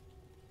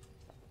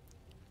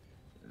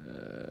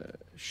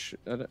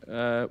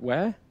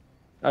 Where?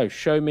 Oh,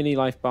 show mini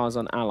life bars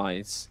on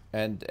allies.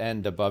 as well.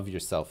 And above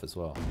yourself as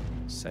well.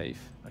 Save.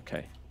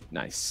 Okay.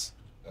 Nice.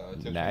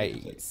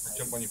 Nice.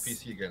 Jump on your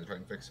PC again and try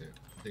and fix it.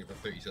 I think for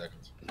 30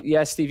 seconds.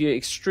 Yeah, Steve, you're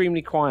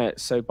extremely quiet,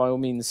 so by all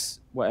means,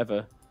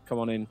 whatever. Come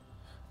on in.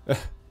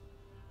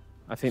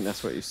 I think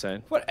that's what you're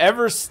saying.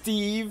 Whatever,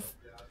 Steve.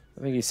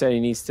 I think he's saying he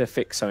needs to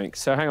fix something.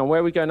 So hang on, where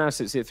are we going now?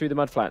 So it's through the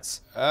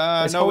mudflats.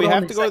 No, hold we on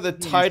have a to go to the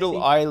second, tidal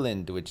Steve.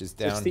 island, which is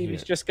So down Steve here.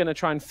 is just going to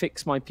try and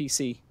fix my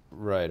PC.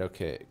 Right,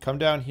 okay. Come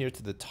down here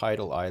to the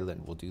tidal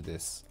island. We'll do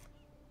this.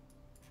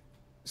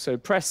 So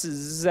press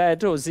Z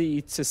or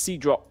Z to see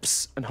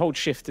drops and hold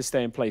shift to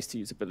stay in place to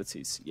use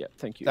abilities. Yep,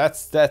 thank you.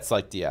 That's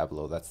like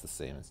Diablo. That's the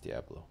same as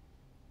Diablo.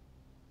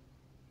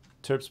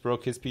 Turps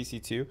broke his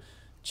PC too.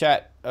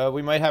 Chat,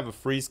 we might have a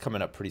freeze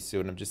coming up pretty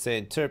soon. I'm just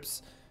saying,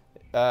 Turps,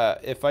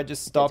 if I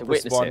just stop to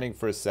witness responding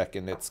for a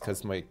second, it's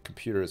because my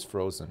computer is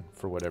frozen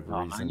for whatever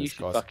Oh, reason. man, you it's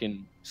should causing-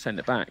 fucking send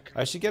it back.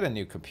 I should get a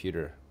new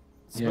computer.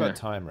 It's Yeah. about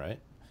time, right?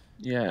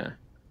 Yeah.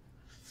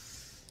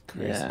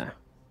 Crazy. Yeah.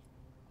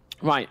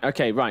 Right,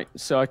 okay, right.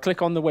 So I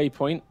click on the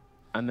waypoint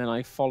and then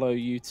I follow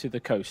you to the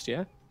coast,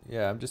 yeah?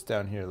 Yeah, I'm just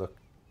down here. Look,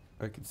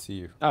 I can see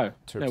you. Oh,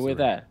 Turps no, we're are-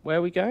 there. Where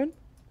are we going?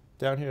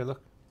 Down here,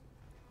 look.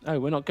 Oh,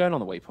 we're not going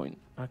on the waypoint.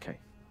 Okay.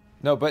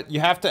 No, but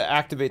you have to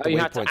activate Oh, the you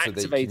have to waypoint so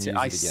that you can activate use it. it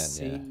I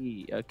again.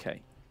 see.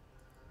 Okay.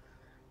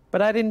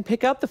 But I didn't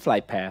pick up the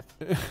flight path.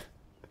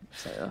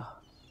 So,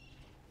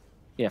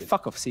 yeah,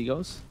 fuck off,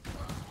 seagulls.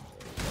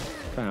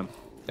 Bam.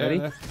 Yeah. Ready?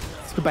 Yeah,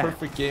 It's the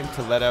perfect game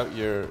to let out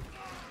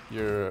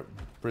your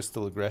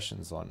Bristol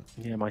aggressions on.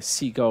 Yeah, my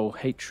seagull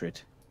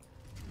hatred.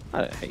 I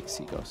don't hate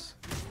seagulls.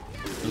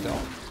 You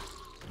don't?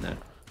 No.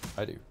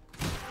 I do.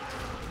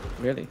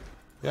 Really?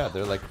 Yeah,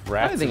 they're like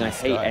rats. I don't think in I the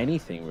hate sky.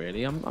 anything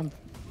really. I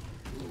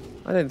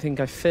don't think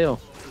I feel.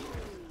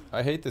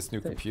 I hate this new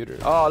computer.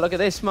 Oh, look at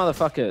this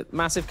motherfucker!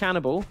 Massive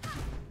cannibal.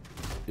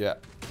 Yeah.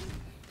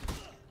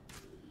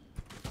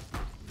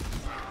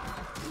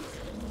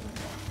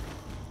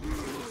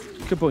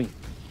 Kaboom.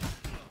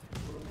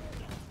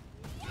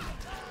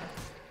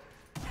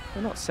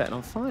 They're not setting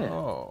on fire.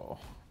 Oh.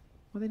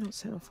 Why are they not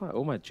setting on fire?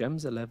 All my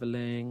gems are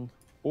leveling.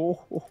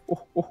 Oh, oh,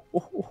 oh, oh,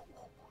 oh, oh.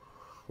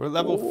 We're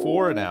level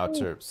 4 now,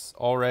 Turps.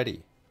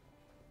 Already.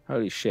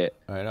 Holy shit.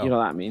 I know. You know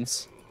what that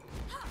means?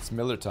 It's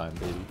Miller time,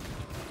 baby.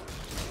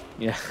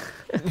 Yeah.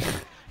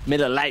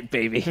 Miller Lite,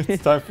 baby.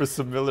 It's time for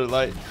some Miller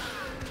Lite.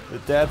 The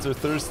dads are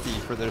thirsty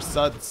for their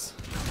sons.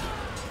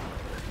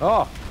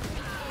 Oh.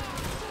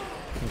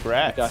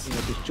 Congrats. I think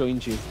I just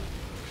joined you.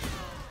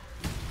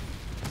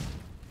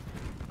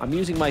 I'm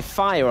using my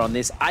fire on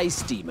this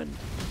ice demon.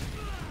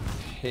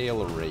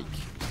 Hail rake.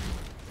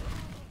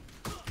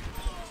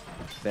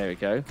 There we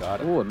go.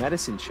 Got it. Oh, a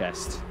medicine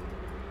chest.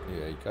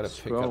 Yeah, you gotta pick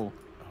Scroll. up.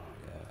 Oh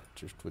yeah,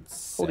 driftwood.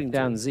 Holding scepter.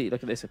 down Z.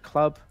 Look at this. A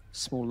club,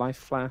 small life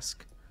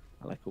flask.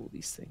 I like all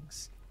these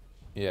things.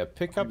 Yeah,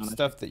 pick up Hang on,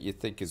 stuff that you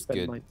think is spend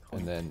good, my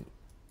and then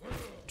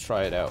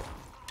try it out.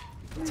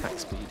 Attack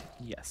speed.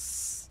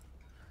 Yes.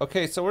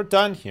 Okay, so we're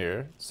done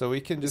here. So we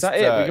can Is just. that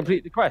it? We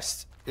complete the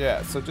quest.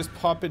 Yeah, so just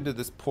pop into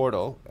this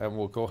portal, and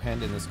we'll go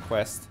hand in this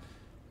quest,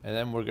 and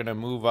then we're gonna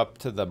move up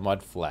to the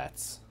mud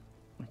flats.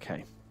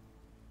 Okay.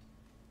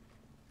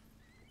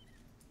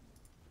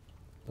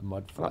 The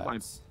mud I like my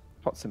flats.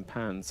 pots and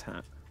pans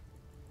hat.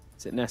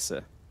 Is it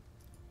Nessa?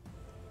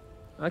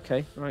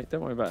 Okay, right,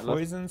 don't worry about it. Love.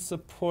 Poison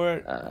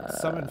support,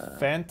 summon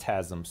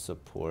phantasm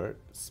support,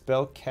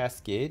 spell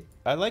cascade.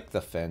 I like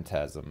the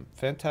phantasm.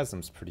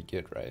 Phantasm's pretty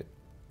good, right?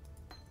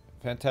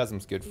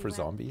 Phantasm's good for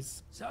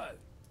zombies. So,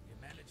 you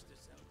managed to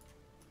sell.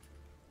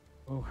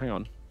 Oh, hang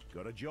on.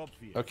 Got a job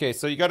for you. Okay,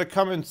 so you got to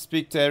come and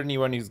speak to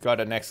anyone who's got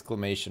an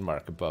exclamation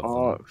mark above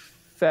Oh, them.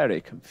 very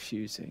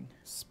confusing.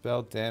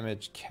 Spell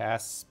damage,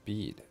 cast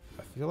speed.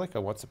 I feel like I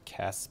want some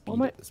cast speed Why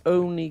am I at this point.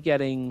 only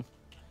getting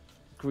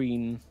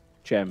green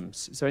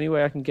gems? Is there any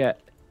way I can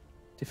get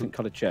different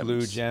colored gems?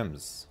 Blue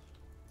gems.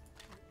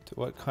 To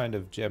what kind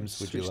of gems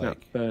would you Switching out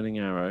like? burning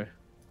arrow.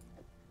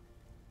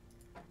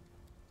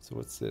 So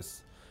what's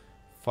this?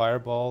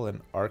 Fireball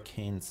and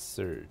arcane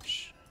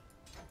surge.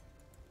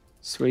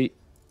 Sweet.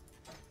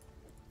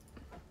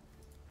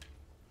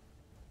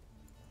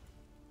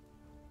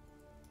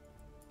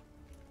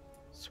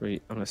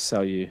 Sweet. I'm gonna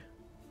sell you.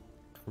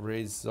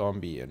 Raise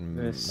zombie and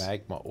This,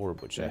 magma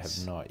orb, which I this.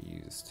 have not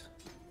used.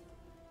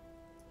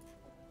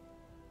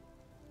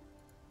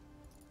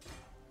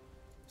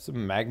 What's a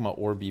magma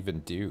orb even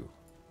do?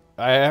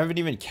 I haven't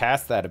even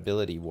cast that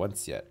ability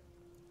once yet.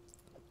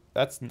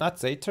 That's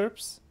nuts, eh,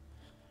 Turps?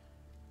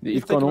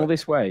 You've think gone all about-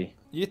 this way.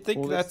 You think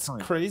All this that's time.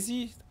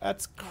 crazy?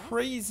 That's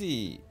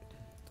crazy.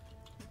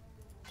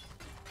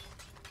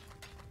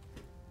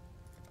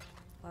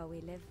 While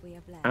we live, we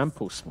are blessed.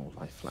 Ample small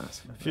life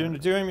flask. If you're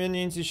doing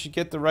minions, you should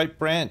get the right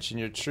branch in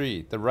your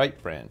tree. The right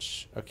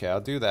branch. Okay,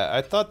 I'll do that.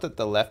 I thought that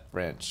the left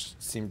branch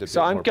seemed a So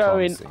bit I'm more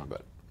going promising,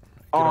 but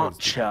I could always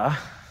do- Archer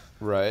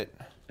Right.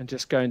 and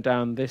just going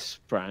down this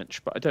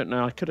branch, but I don't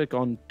know. I could have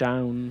gone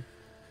down.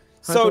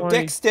 How So do I-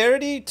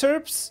 dexterity,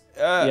 Turps,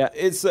 Yeah.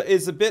 is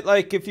a bit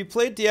like if you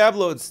play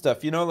Diablo and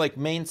stuff. You know, like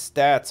main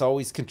stats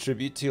always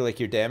contribute to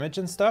like your damage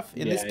and stuff.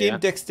 In this Yeah, game, yeah.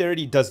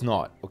 dexterity does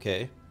not.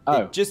 Okay.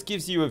 Oh. It just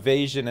gives you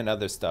evasion and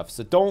other stuff.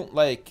 So don't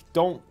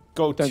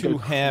go Don't too go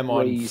ham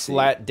on crazy.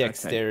 flat Okay.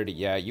 dexterity.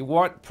 Yeah, you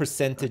want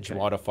percentage Okay.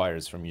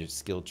 modifiers from your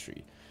skill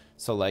tree.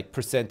 So like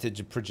percentage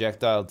of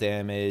projectile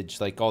damage,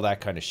 like all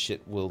that kind of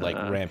shit will like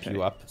ramp okay.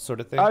 you up, sort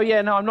of thing. Oh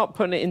yeah, no, I'm not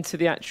putting it into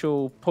the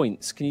actual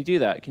points. Can you do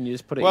that? Can you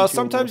just put it? Well, into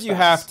your sometimes you stats?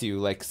 have to,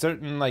 like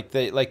certain like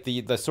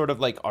the sort of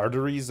like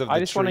arteries of the I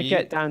just want to tree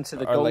get down to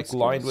the are gold like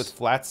lined with skills.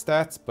 flat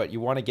stats, but you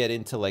want to get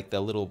into like the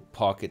little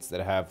pockets that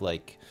have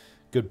like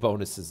good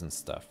bonuses and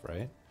stuff,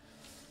 right?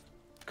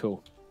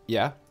 Cool.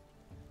 Yeah.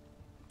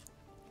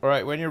 All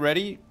right, when you're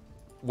ready,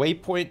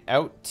 waypoint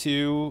out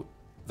to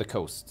the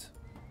coast.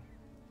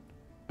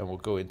 And we'll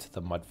go into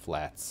the mud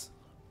flats.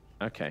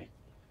 Okay.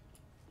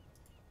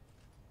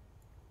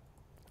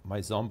 My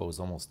Zombo's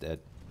almost dead.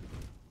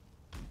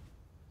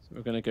 So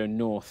we're going to go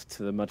north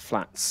to the mud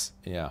flats.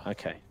 Yeah.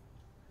 Okay.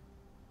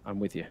 I'm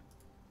with you.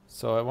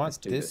 So I want Let's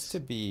do this this. to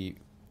be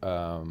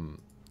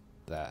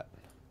that.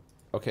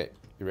 Okay,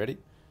 you ready?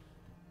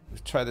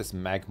 Let's try this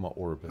magma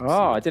orb. and Oh, see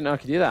I what- didn't know I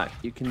could do that.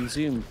 You can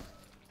zoom.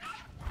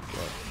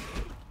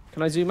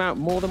 Can I zoom out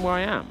more than where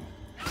I am?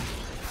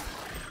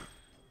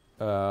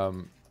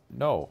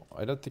 No,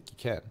 I don't think you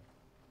can.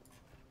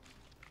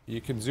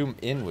 You can zoom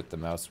in with the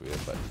mouse wheel,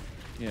 but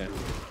Yeah.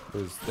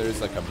 there's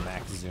like a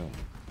max zoom.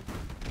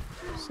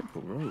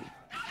 Simple rule.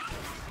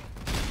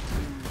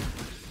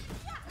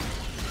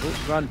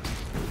 Oh, run.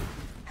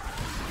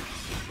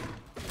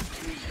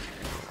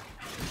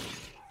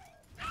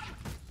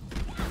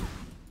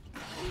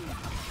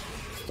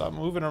 Stop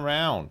moving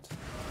around.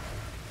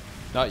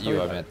 Not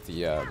you, I meant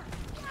the... Well,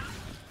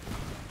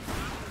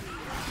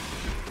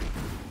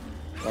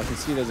 I can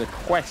see there's a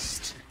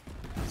quest.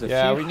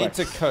 Yeah, we need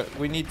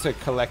to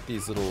collect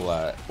these little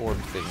orb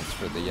things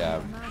for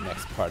the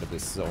next part of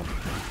this zone.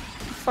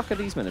 What the fuck are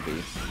these meant to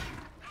be?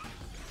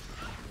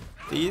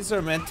 These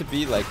are meant to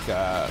be like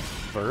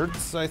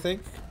birds, I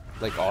think,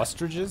 like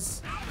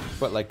ostriches,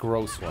 but like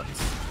gross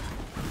ones.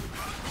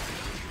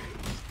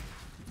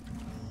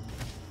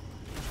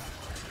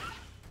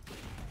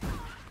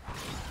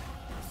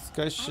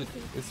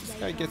 If this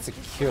guy gets a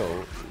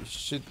kill, he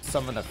should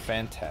summon a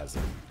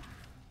phantasm.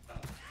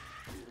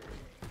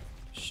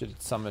 Should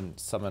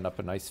summon up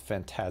a nice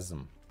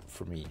phantasm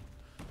for me.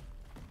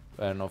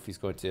 I don't know if he's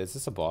going to. Is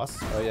this a boss?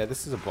 Oh yeah,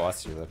 this is a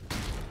boss here.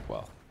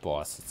 Well,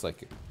 boss. It's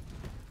like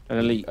an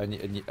elite,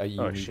 a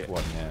unique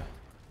one. Yeah.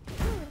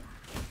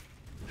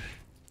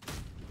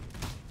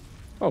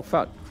 Oh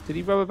fuck! Did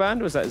he rubber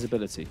band, or was that his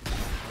ability?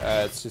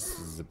 It's just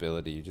his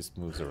ability. He just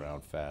moves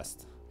around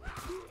fast.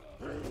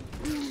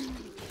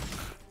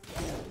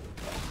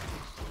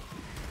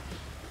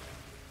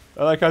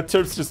 I like how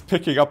Turps just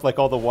picking up like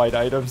all the white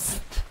items.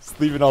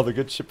 Leaving all the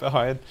good shit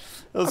behind.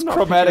 Those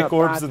chromatic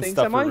orbs and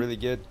stuff are really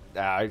good.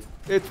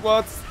 It's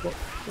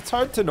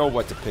hard to know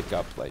what to pick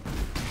up. Like,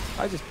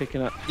 I just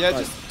picking up.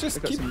 Yeah,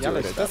 just keep doing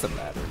it. It doesn't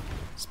matter.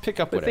 Just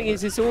pick up whatever. The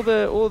thing is,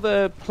 all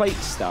the plate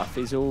stuff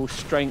is all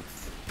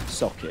strength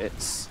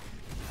sockets.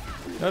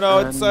 No,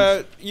 it's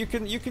you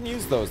can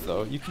use those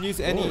though. You can use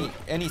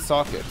any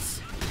sockets.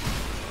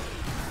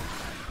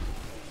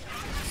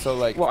 So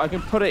like, I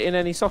can put it in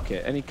any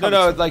socket, any color.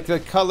 No, socket. like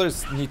the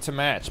colors need to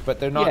match, but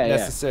they're not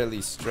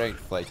necessarily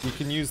strength. Like you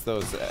can use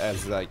those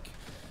as like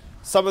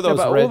some of those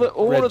red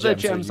all of the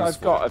gems I've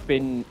got have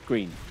been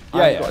green.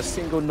 Yeah, I've got a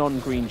single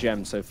non-green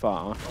gem so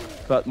far,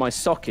 but my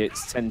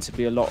sockets tend to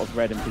be a lot of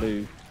red and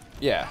blue.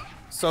 Yeah.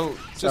 So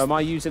am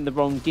I using the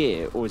wrong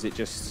gear, or is it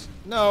just?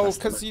 No,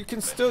 because you can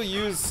still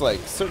use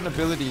like certain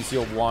abilities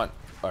you'll want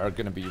are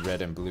going to be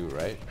red and blue,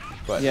 right?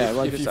 But yeah,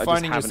 if you're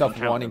finding yourself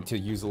wanting to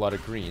use a lot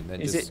of green,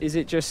 then is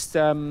it just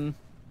the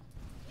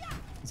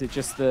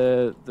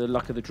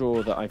luck of the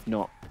draw that I've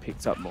not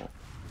picked up more?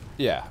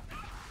 Yeah.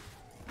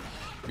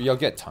 You'll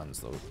get tons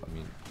though. I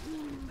mean,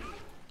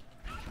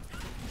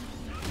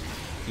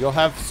 you'll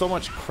have so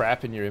much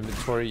crap in your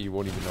inventory you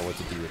won't even know what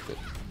to do with it.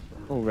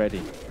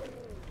 Already.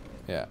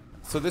 Yeah.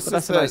 So this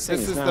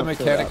is the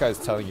mechanic I was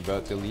telling you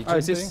about, the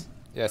Legion thing.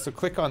 Yeah. So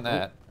click on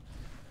that.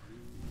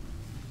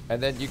 And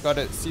then you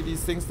gotta see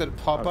these things that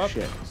pop up.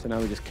 Shit. So now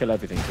we just kill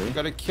everything, do we? You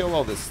gotta kill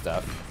all this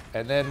stuff.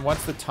 And then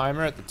once the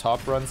timer at the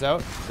top runs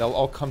out, they'll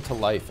all come to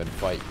life and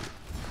fight you.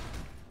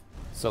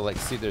 So like,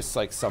 see there's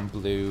like some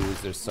blues,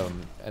 there's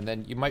some, and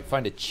then you might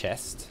find a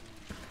chest.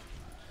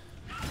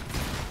 We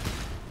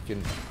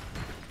can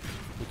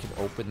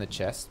open the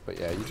chest, but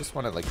yeah, you just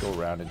wanna like go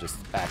around and just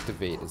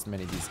activate as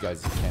many of these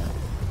guys as you can.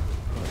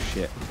 Oh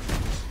shit.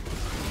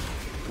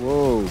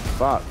 Whoa,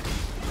 fuck.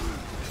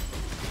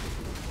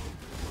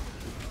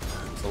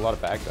 There's a lot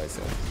of bad guys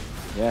there.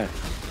 Yeah.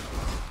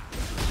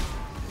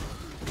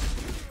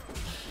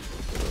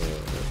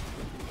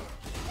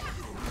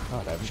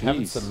 God, I'm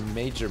having some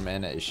major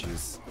mana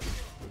issues.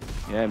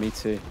 Yeah, me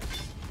too.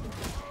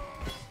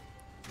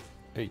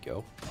 There you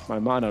go. My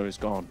mana is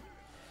gone.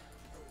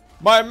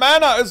 My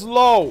mana is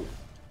low!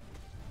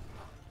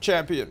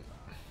 Champion.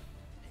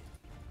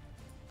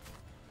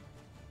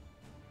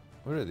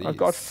 What are these? I've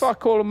got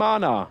fuck all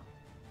mana.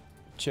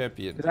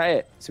 Champion. Is that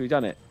it? So we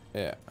done it?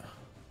 Yeah.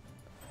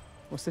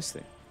 What's this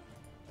thing?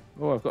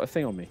 Oh, I've got a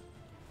thing on me.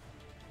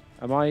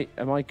 Am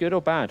I good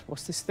or bad?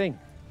 What's this thing?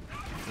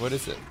 What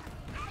is it?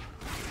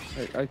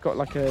 I've got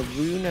like a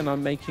rune and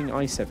I'm making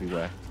ice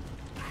everywhere.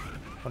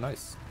 Oh,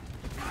 nice.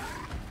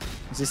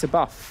 Is this a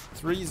buff?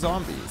 3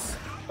 zombies.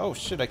 Oh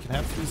shit, I can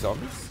have 3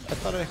 zombies? I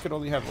thought I could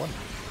only have 1.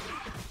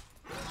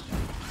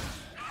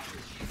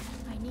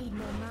 I need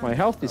more mana. My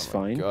health is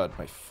fine. God,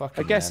 my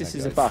fucking I guess mana, this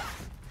is guys. a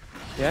buff.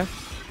 Yeah?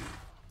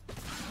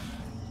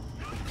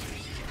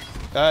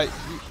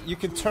 You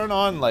can turn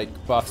on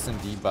like buffs and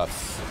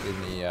debuffs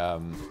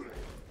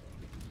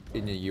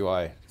in the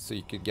UI, so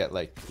you could get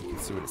like, you can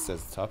see what it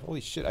says at the top.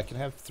 Holy shit, I can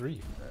have 3.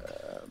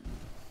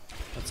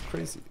 That's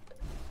crazy.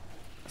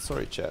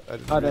 Sorry, chat. I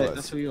didn't realize.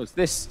 That's all yours.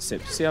 This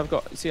sip. See, I'm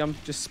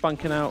just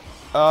spunking out.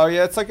 Oh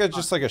yeah, it's like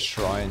just like a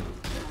shrine.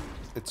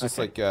 It's just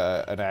like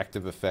an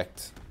active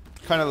effect,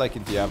 kind of like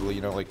in Diablo. You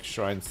know, like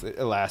shrines. It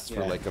lasts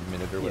for like a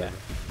minute or whatever.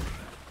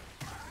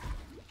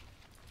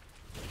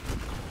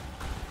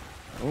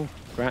 Oh,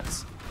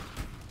 grats.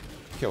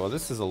 Okay, well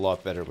this is a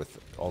lot better with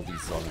all these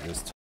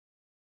zombies.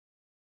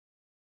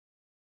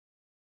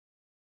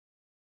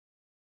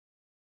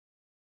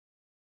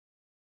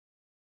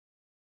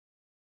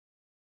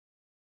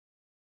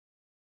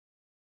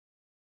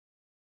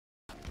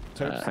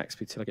 Hack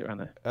speed till I get around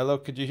there. Hello,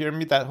 could you hear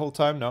me that whole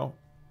time? No.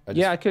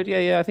 I could.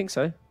 Yeah, I think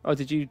so. Oh,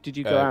 did you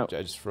go out?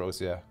 I just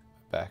froze. Yeah,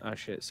 back. Oh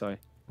shit, sorry.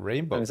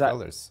 Rainbow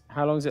colors.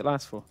 How long does it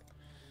last for?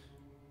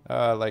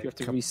 Like you have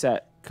to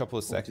reset. Couple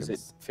of seconds. Does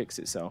it fix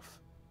itself?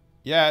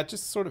 Yeah, it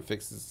just sort of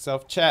fixes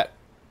itself. Chat.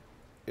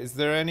 Is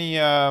there any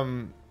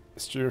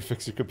streamer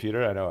fix your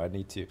computer? I know I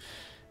need to.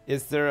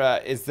 Is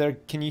there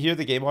can you hear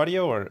the game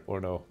audio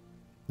or no?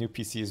 New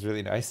PC is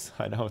really nice.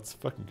 I know it's a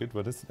fucking good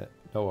one, isn't it?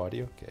 No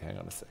audio? Okay, hang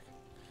on a sec.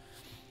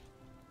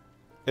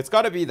 It's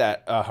got to be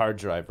that hard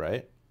drive,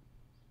 right?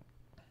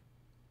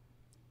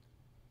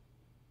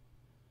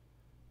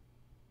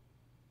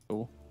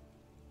 Cool.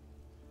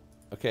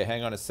 Okay,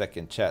 hang on a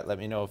second. Chat, let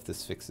me know if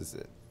this fixes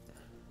it.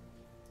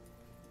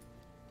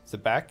 Is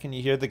it back? Can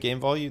you hear the game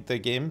volume, the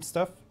game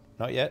stuff?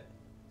 Not yet?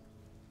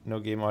 No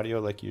game audio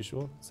like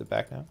usual? Is it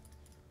back now?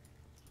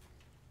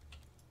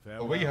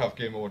 Well, we have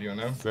game audio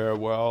now.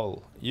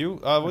 Farewell. You,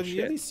 well, at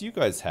shit. least you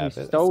guys have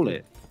We it. stole That's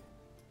it.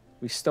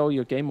 We stole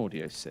your game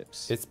audio,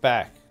 Sips. good. It's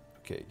back.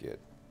 Okay, good.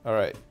 All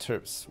right,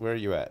 Turps, where are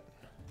you at?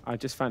 I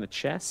just found a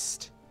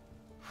chest.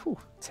 Whew,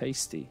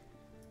 tasty.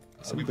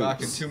 I'll be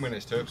back in 2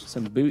 minutes, Turps.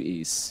 Some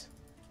booties.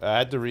 I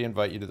had to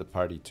re-invite you to the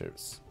party,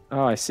 Turps.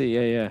 Oh, I see.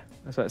 Yeah, yeah.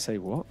 I was about to say,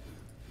 what?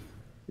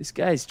 This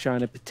guy's trying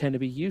to pretend to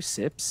be you,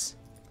 Sips.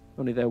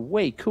 Only they're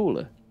way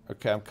cooler.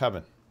 Okay, I'm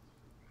coming.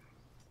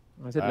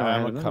 I didn't know I had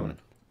I'm another coming. one.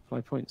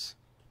 5 points.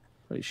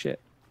 Holy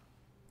shit.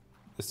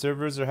 The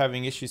servers are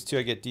having issues too.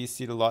 I get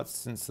DC'd a lot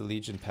since the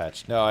Legion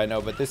patch. No, I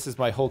know, but this is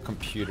my whole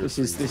computer. This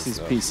is freezes,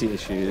 so- PC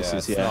issue. This yeah,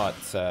 is it's yeah. not.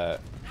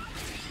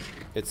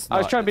 It's. I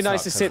was not- trying to be it's nice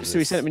not to 'cause Sips, of so he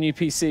this. sent him a new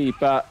PC,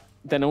 but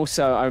then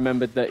also I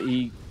remembered that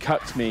he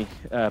cucked me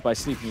by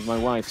sleeping with my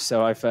wife,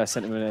 so I've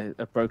sent him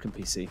a broken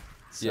PC.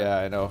 So, Yeah,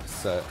 I know.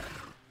 It's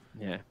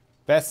yeah.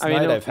 best I mean,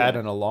 night no, I've had yeah.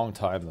 in a long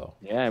time, though.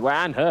 Yeah, well,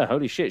 and her.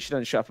 Holy shit, she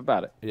doesn't shut up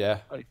about it. Yeah,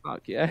 Holy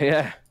fuck, yeah,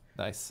 yeah.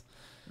 nice.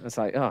 It's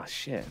like, oh,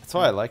 shit. That's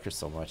why I like her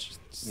so much.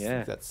 Just Yeah.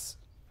 think that's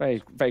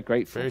Very, very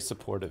grateful. very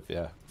supportive.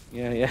 Yeah.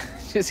 Yeah, yeah.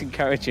 Just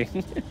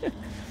encouraging.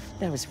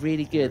 That was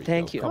really good.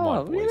 Thank you. Come Oh,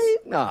 on, boys. really?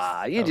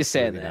 Nah, you're That just was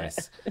saying really that.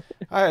 nice.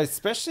 I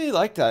especially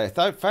liked that.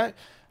 I thought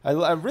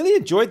I really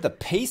enjoyed the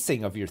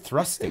pacing of your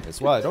thrusting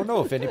as well. I don't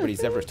know if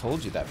anybody's ever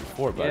told you that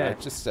before, but I Yeah.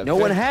 just No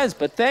one has,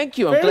 but thank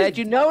you. I'm very- glad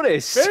you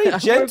noticed. I very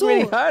worked gentle,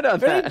 really hard on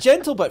very that.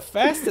 gentle but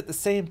fast at the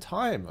same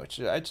time, which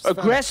I just found-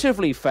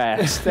 Aggressively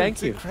fast. Thank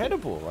it's you.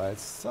 incredible. I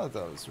thought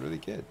that was really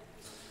good.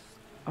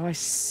 Oh, I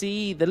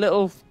see. The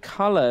little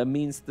color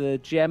means the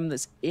gem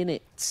that's in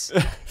it.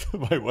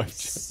 My wife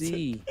just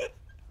See.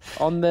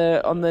 On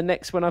the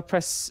next when I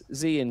press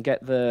Z and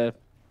get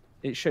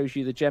it shows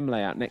you the gem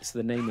layout next to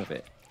the name of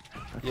it.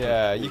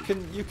 Yeah, you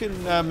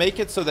can make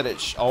it so that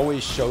it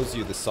always shows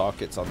you the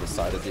sockets on the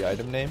side of the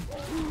item name,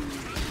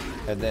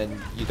 and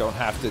then you don't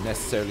have to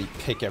necessarily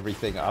pick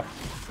everything up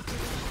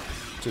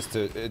just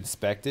to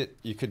inspect it.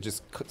 You could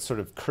just sort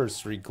of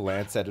cursory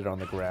glance at it on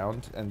the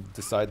ground and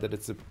decide that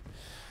it's a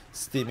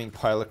steaming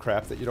pile of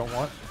crap that you don't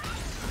want.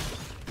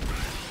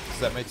 Does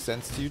that make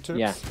sense to you, Turps?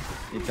 Yeah,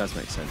 it does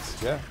make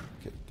sense. Yeah.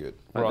 Okay, good.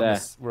 Right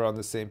We're on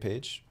the same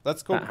page.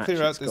 Let's go That clear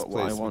out hatchet's this got what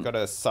I place. We've want. got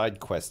a side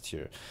quest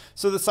here.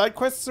 So the side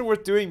quests are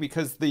worth doing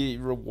because the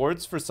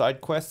rewards for side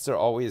quests are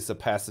always a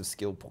passive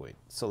skill point.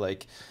 So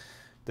like,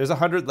 there's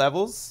 100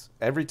 levels.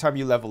 Every time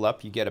you level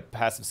up, you get a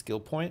passive skill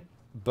point.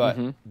 But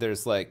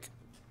there's like,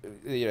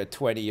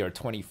 20 or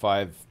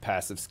 25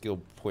 passive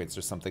skill points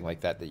or something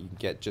like that you can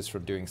get just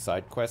from doing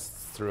side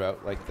quests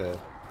throughout like the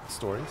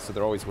story. So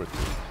they're always worth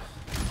doing.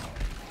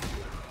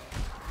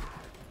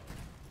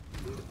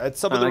 And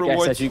some of the And I guess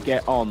rewards. as you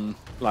get on,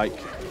 like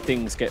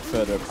things get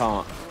further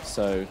apart,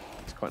 so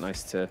it's quite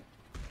nice to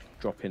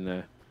drop in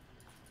there.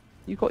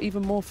 You got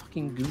even more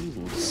fucking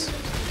ghouls.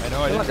 I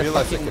know. I They're didn't like the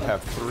realize I fucking- could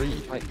have 3.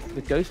 Like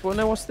the ghost one.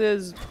 No, what's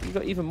this? You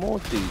got even more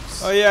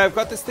dudes. Oh yeah, I've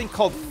got this thing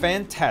called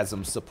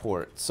phantasm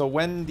support. So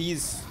when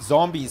these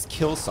zombies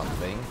kill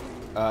something,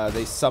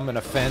 they summon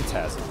a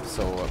phantasm.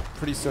 So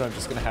pretty soon I'm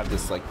just gonna have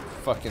this like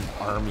fucking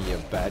army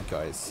of bad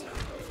guys.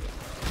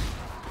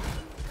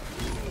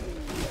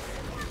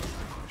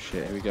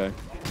 Shit, here we go.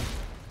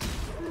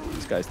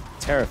 This guy's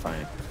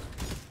terrifying.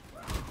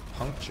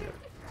 Puncture.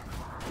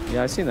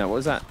 Yeah, I've seen that. What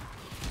is that?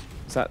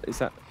 Is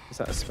that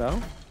a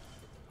spell?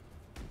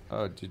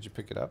 Oh, did you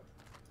pick it up?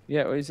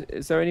 Yeah. Or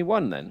is there only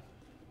one then?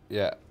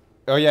 Yeah.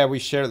 Oh yeah, we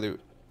share loot.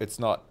 It's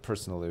not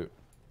personal loot.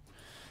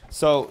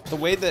 So the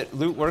way that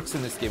loot works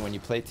in this game when you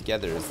play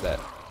together is that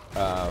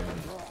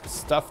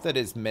stuff that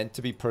is meant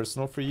to be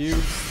personal for you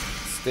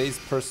stays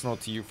personal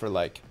to you for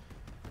like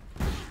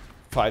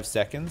 5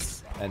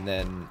 seconds, and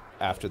then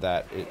after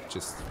that, it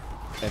just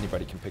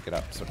anybody can pick it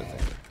up, sort of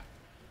thing.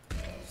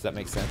 Does that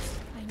make sense?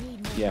 I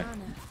need more Yeah.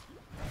 mana.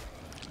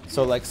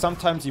 So like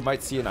sometimes you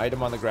might see an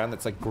item on the ground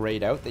that's like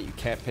grayed out that you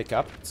can't pick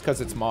up. It's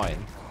because it's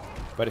mine.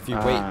 But if you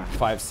Ah. wait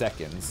 5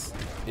 seconds,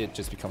 it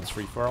just becomes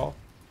free for all.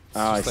 It's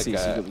Oh, I just see. like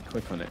So you a- got to be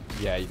quick on it.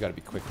 Yeah, you gotta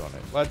be quick on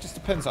it. Well, it just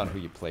depends on who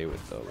you play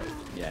with, though. Like,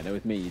 Yeah. No,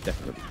 with me, you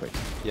definitely got to be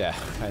quick. yeah,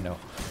 I know.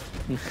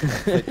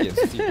 Played games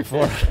with you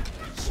before.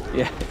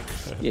 Yeah.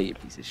 Yeah, you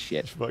piece of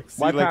shit. Fuck.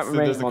 See, Wipe like, out so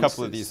remaining there's a couple of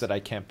monsters. these that I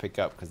can't pick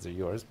up because they're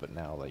yours, but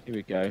now like. Here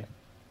we go.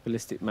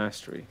 Ballistic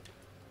mastery.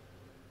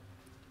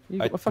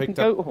 You I got a fucking picked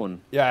up- goat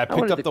horn. Yeah, I picked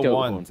wanted up the the goat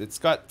wand. horn.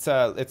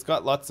 It's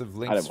got lots of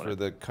links want for it.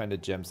 the kind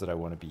of gems that I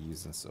want to be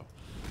using. So.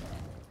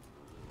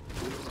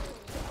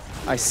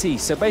 I see.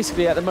 So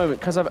basically, at the moment,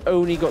 because I've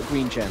only got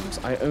green gems,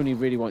 I only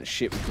really want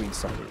shit with green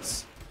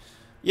sockets.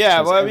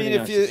 Yeah, well, I mean, everything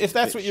else is if just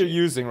that's a what bit you're shit.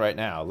 using right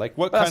now, like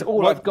what That's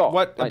all I've got.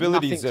 what Like,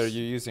 abilities nothing's- are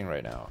you using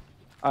right now?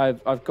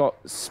 I've got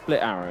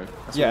split arrow.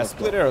 That's Yeah, all I've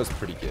split got. arrow's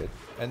pretty good,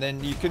 and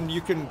then you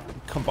can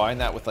combine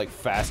that with like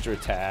faster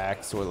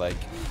attacks or like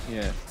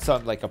Yeah.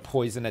 some like a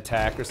poison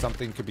attack or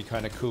something could be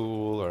kind of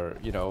cool, or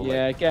you know.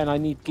 Yeah. Like, Again, I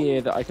need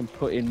gear that I can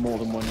put in more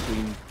than one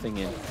green thing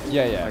in.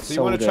 yeah. I So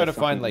you want to sold try a to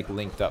find fucking- like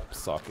linked up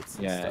sockets.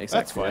 And Yeah, stuff.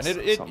 exactly. That's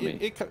fine. That's on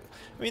me.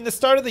 I mean, the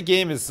start of the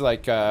game is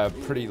like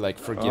pretty like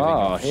forgiving.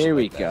 Oh, of here shit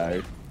we like that.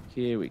 go.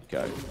 Here we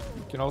go. You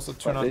can also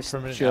turn Like on this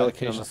permanent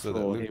jerking on allocations the so that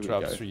floor. Here loot we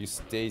drops go. for you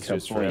stays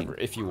yours Kaboing. forever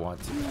if you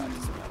want to. That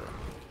doesn't matter.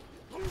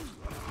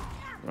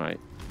 Right.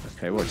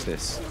 Okay, watch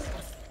this.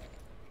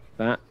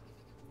 That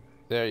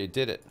There, you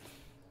did it.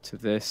 to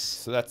this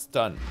So that's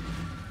done.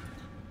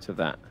 to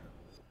that.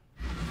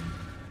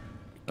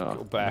 Oh,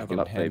 Go back level and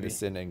up, hand baby.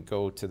 this in and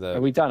go to the.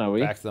 Are we done? Are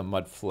we? Back to the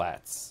mud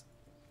flats.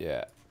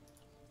 Yeah.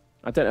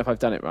 I don't know if I've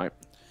done it right.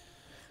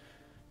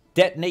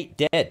 Detonate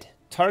dead.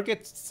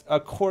 Targets a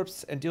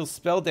corpse and deals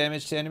spell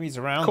damage to enemies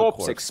around Corpse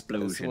the corpse.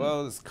 explosion. As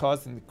well as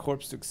causing the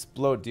corpse to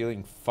explode,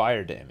 dealing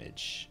fire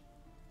damage.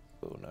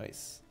 Oh,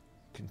 nice.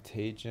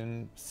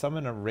 Contagion.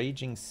 Summon a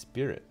raging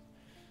spirit.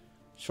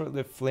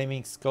 Short-lived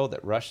flaming skull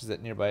that rushes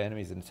at nearby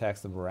enemies and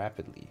attacks them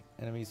rapidly.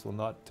 Enemies will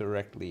not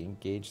directly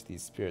engage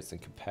these spirits and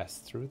can pass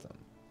through them.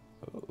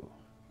 Oh.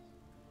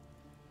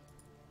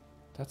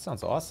 That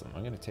sounds awesome.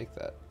 I'm going to take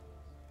that.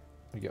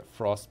 We get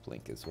Frost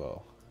Blink as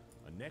well.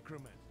 A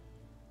necromancer.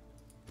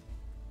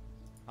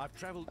 I've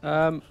traveled.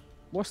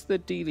 What's the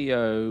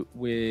dealio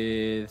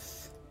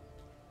with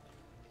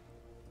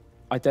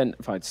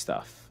identified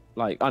stuff?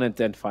 Like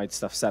unidentified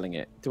stuff selling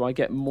it. Do I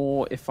get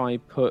more if I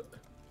put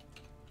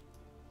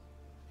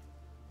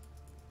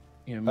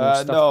more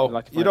stuff? No,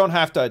 Like if you don't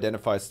have to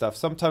identify stuff.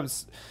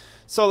 Sometimes,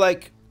 so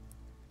like,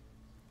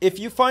 if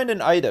you find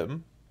an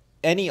item,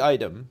 any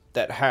item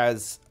that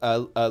has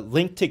a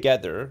linked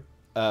together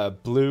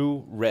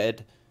blue,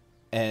 red,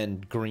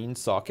 and green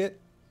socket,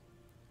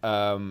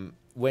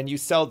 when you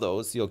sell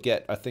those, you'll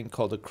get a thing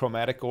called a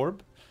chromatic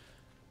orb.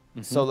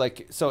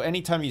 Mm-hmm. So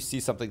anytime you see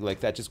something like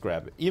that, just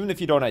grab it. Even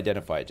if you don't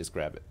identify it, just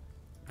grab it,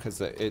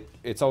 because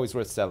it's always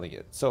worth selling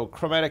it. So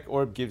chromatic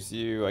orb gives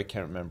you, I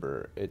can't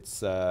remember,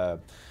 it's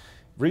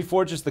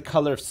reforges the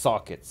color of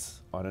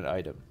sockets on an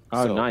item.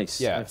 Oh, So, nice.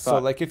 Yeah. I So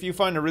thought- like if you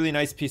find a really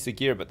nice piece of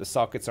gear but the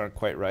sockets aren't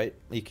quite right,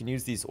 you can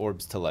use these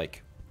orbs to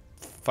like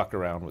fuck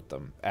around with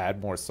them,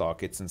 add more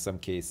sockets in some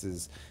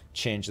cases,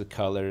 change the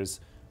colors,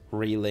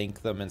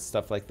 relink them and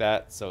stuff like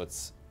that. So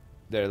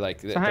they're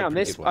like. So hang on,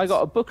 this I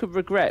got a Book of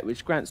Regret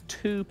which grants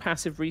 2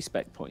 passive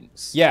respec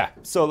points. Yeah.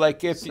 So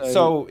like if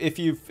So- if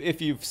you've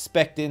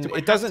specced in, Do I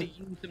it doesn't. have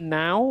to use them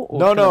now? Or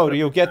No, can I no, put-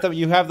 you'll get them.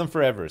 You have them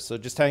forever. So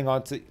just hang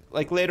on to,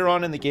 like, later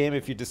on in the game,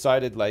 if you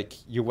decided like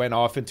you went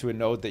off into a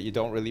node that you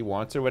don't really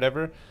want or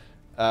whatever,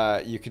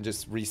 you can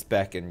just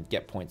respec and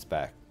get points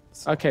back.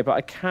 So, Okay, but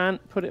I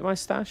can't put it in my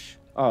stash.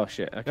 Oh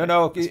shit. Okay.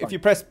 no, that's if fine. you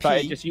press But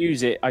I P, just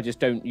use it. I just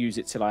don't use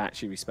it till I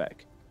actually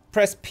respec.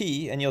 press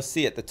P, and you'll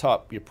see at the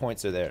top your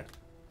points are there.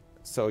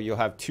 So you'll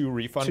have 2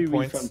 refund 2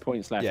 points. refund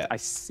points left. Yeah. I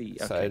see.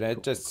 Okay, So and it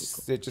cool,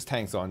 just cool, it just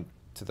hangs on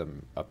to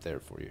them up there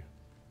for you.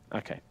 cool.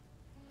 Okay.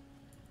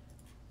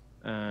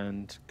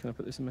 And can I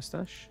put this in my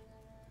stash?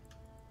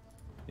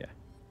 Yeah.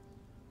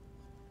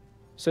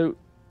 So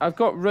I've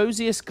got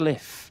Rosiest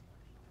Glyph.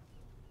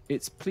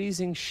 Its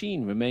pleasing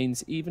sheen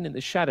remains even in the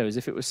shadow as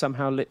if it was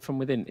somehow lit from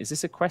within. Is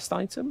this a quest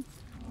item?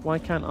 Why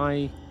can't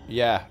I...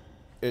 Yeah,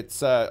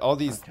 it's all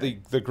these Okay.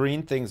 the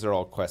green things are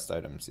all quest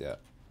items. Yeah.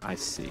 I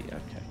see,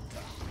 okay.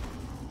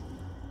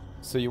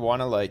 So you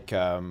want to like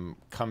come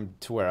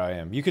to where I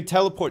am. You could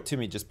teleport to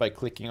me just by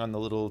clicking on the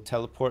little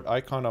teleport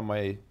icon on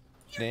my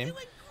name.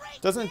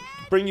 Doesn't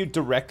bring you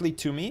directly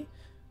to me,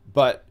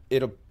 but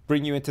it'll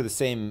bring you into the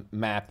same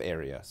map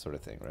area, sort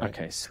of thing, right?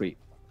 Okay, sweet.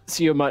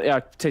 So your mud,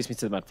 takes me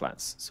to the mud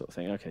flats, sort of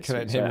thing. Okay. Can I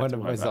sweet. So name have one to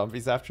of worry my about-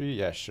 zombies after you?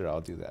 Yeah, sure,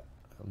 I'll do that.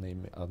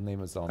 I'll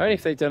name a zombie. Only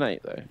if they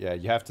donate, though. Yeah,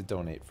 you have to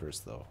donate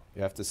first though.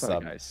 You have to Sorry,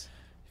 sub. guys.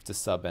 You have to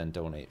sub and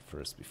donate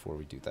first before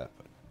we do that.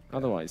 But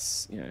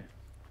Otherwise, you know.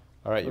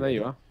 all right, Well, there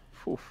you ready?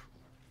 are. Oof.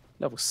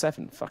 Level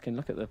 7. Fucking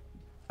look at the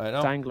I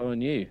know. dangler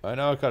on you. I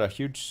know. I got a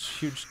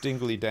huge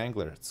dingly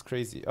dangler. It's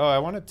crazy. Oh, I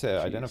wanted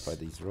to identify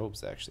these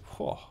robes actually.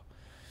 Whoa.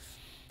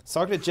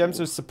 Socketed gems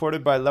are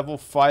supported by level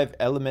 5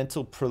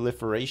 elemental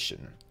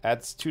proliferation.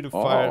 Adds 2 to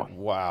fire. Oh.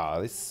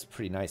 Wow, this is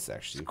pretty nice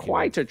actually. Okay,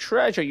 Quite a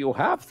treasure you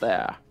have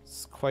there.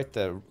 It's quite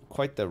the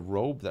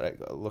robe that I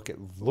got. Look, it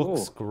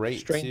looks Oh, great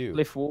strange too.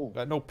 glyph wall.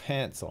 Got no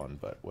pants on,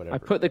 but whatever. I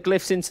put the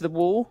glyphs into the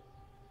wall.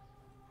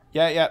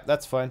 Yeah,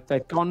 that's fine. They're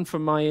gone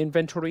from my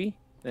inventory.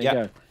 There Yeah.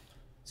 you go.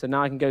 So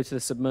now I can go to the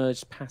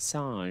submerged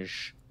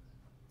passage.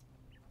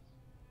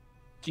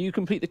 Do you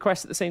complete the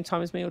quest at the same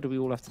time as me, or do we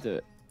all have to do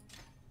it?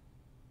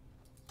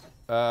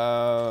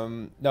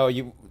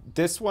 No,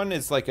 this one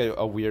is like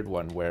a weird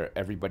one where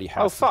everybody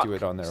has Oh to fuck! do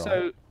it on their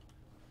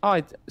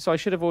own. So I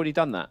should have already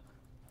done that.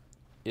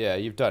 Yeah,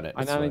 you've done it.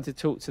 I now need to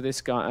talk to this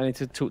guy. I need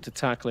to talk to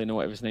Tackling or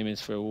whatever his name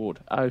is for a ward.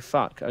 Oh,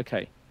 fuck.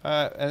 Okay.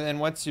 And then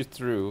once you're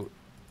through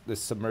the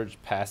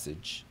submerged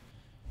passage,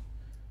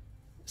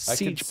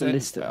 Siege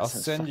Ballista. I'll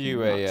send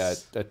you a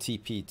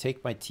TP.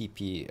 Take my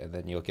TP, and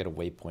then you'll get a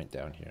waypoint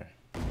down here.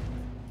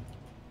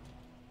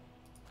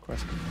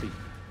 Quest complete.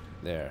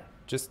 There.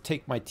 Just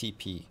take my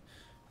TP. You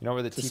know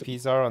where the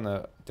TPs are on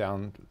the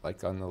down,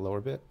 like on the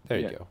lower bit? There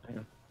you go. Hang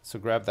on. So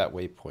grab that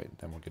waypoint,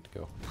 then we're good to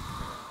go.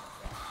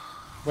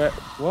 Where?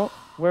 What?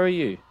 Where are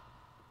you?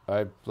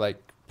 I like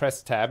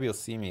press tab. You'll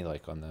see me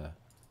like on the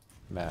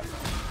map.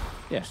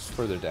 Yeah. Just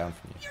further down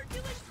from you. You're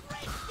doing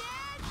great,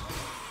 Dad!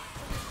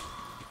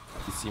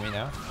 You see me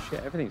now?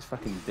 Shit, everything's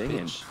fucking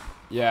dinging.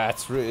 Yeah,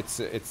 it's really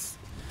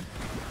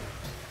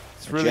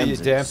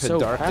damp and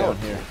dark down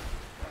here.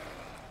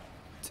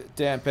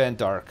 Damp and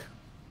dark.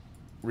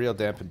 Real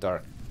damp and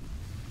dark.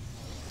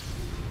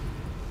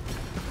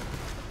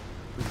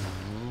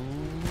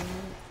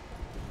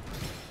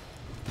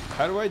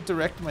 How do I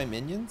direct my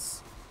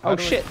minions? Oh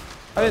shit!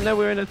 I didn't know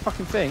we were in a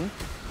fucking thing.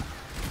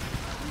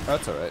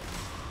 That's alright.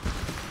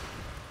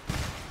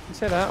 You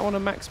said that. I want to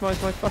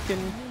maximize my fucking.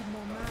 I need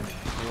more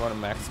mana. You want to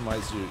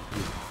maximize your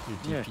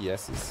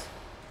DPSs.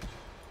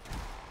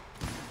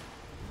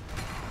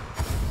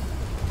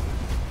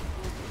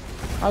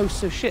 Oh,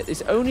 so shit!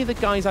 It's only the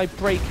guys I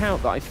break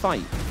out that I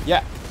fight.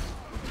 Yeah.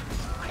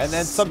 And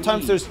then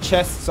sometimes there's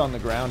chests on the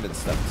ground and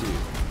stuff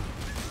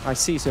too. I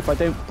see. So if I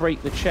don't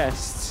break the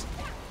chests,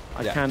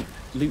 I Yeah. can't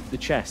loot the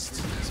chest.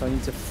 So I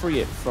need to free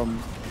it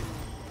from.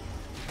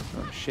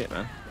 Oh shit,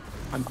 man!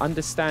 I'm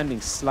understanding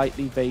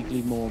slightly,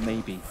 vaguely more,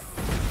 maybe.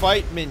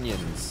 Fight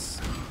minions.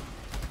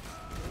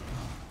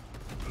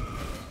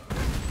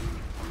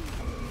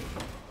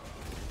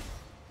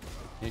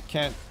 You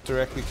can't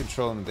directly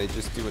control them, they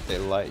just do what they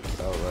like.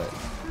 Oh, right.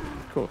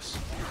 Of course.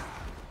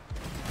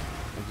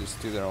 They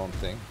just do their own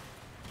thing.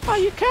 Oh,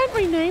 you can't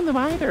rename them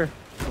either.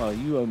 Well,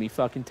 you owe me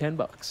fucking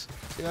 $10.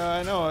 Yeah,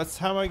 I know. That's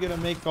how am I gonna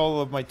make all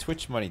of my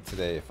Twitch money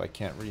today if I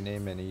can't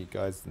rename any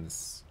guys in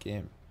this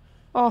game?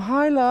 Oh,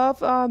 hi,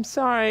 love. I'm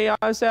sorry. I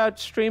was out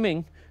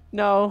streaming.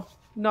 No,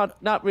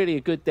 not really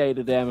a good day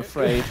today, I'm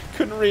afraid.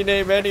 Couldn't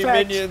rename any In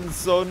fact, minions,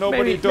 so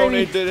nobody maybe-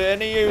 donated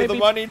any of the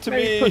money to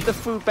maybe me. Put the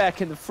food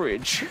back in the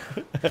fridge.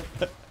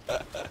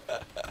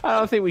 I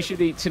don't think we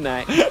should eat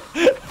tonight.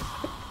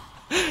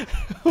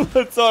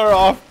 It's our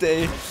off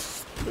day.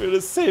 We're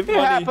gonna save It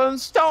money.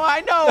 happens. No,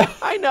 I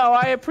know.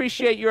 I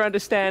appreciate your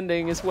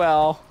understanding as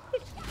well.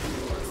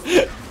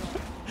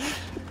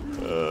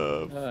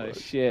 Oh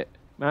shit,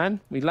 man.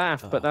 We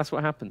laugh, but that's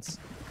what happens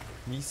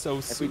Miso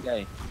every soup.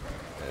 day.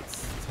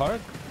 It's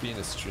hard being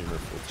a streamer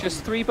full time.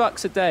 Just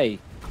 $3 a day,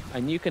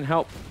 and you can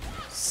help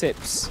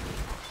Sips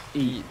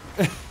eat.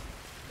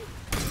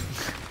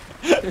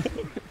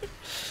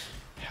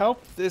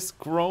 Help this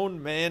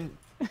grown man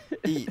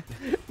eat.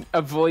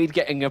 Avoid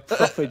getting a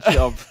proper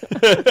job.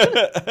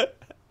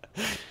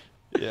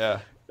 Yeah.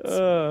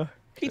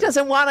 He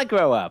doesn't want to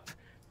grow up.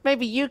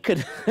 Maybe you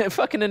could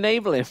fucking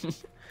enable him.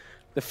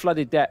 The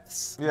flooded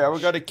depths. Yeah, we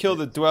gotta kill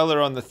the dweller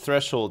on the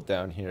threshold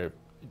down here.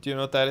 Do you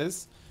know what that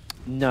is?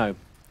 No.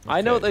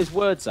 I know what Okay. those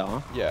words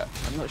are. Yeah.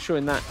 I'm not sure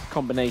in that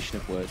combination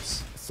of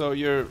words. So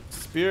your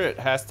spirit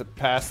has to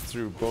pass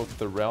through both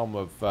the realm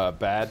of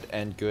bad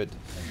and good.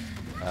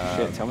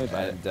 Shit, tell me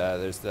about it. And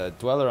there's the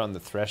dweller on the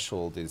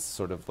threshold is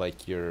sort of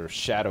like your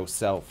shadow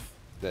self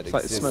that It's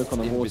like the exists smoke on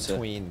the in water.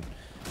 between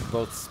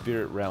both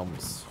spirit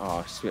realms.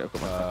 Oh, sweet, I've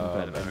got my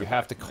fucking And you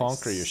have to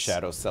conquer your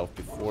shadow self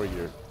before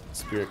your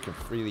spirit can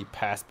freely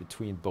pass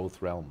between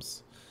both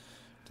realms.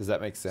 Does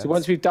that make sense? So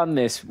once we've done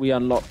this, we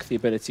unlock the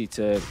ability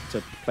to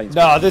play.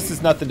 No, this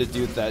has nothing to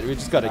do with that. We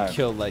just gotta Oh.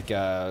 kill like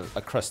a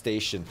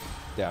crustacean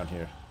down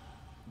here.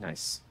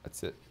 Nice.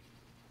 That's it.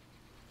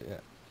 Yeah.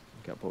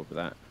 Got bored with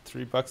that.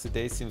 $3 a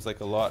day seems like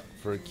a lot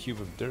for a cube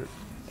of dirt.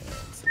 Yeah,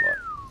 it's a lot.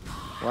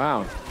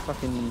 Wow.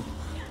 Fucking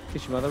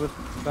kiss your mother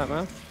with that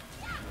mouth.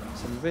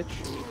 Son of a bitch.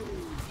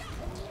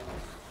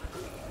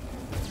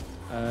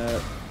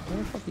 Where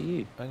the fuck are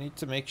you? I need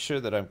to make sure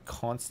that I'm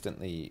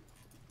constantly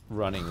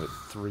running with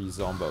 3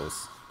 zombos.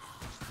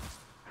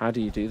 How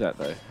do you do that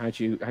though? How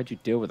do you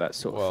deal with that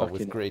sort Well, of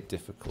with fucking great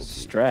difficulty.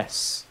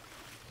 stress?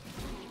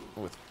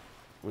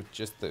 With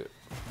just the...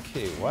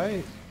 Okay,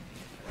 why...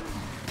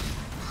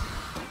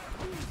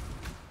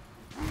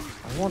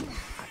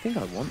 I think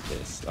I want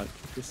this. Like,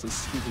 this is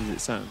stupid as it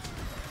sounds.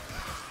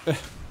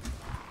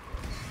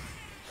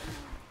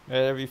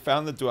 Have you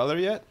found the dweller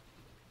yet?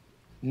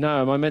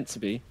 No, am I meant to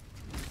be?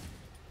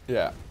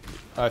 Yeah.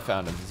 I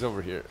found him. He's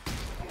over here.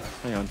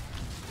 Hang on.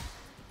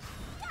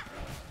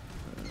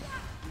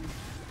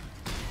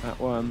 That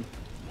one.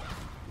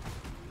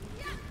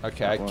 Okay,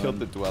 That I killed one.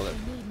 the dweller.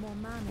 I need more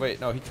mana. Wait,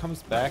 no, he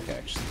comes back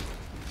actually.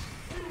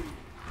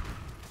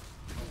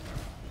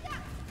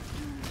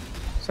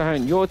 So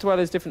hang on, your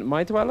dweller is different than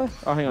my dweller?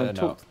 Oh, hang on.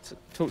 No.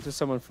 Talk to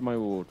someone for my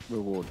reward.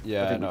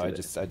 Yeah, think we no, I did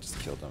it. just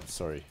killed him.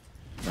 Sorry.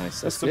 Nice.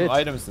 There's That's some good.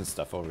 items and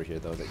stuff over here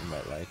though that you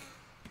might like.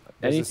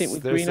 Anything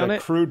with green there's on a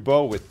it? crude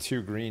bow with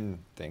 2 green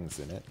things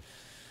in it.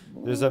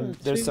 There's some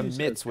twos,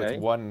 mitts okay.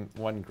 with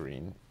one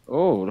green.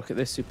 Oh, look at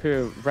this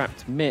superior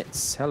wrapped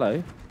mitts.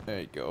 Hello.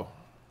 There you go.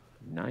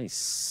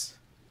 Nice.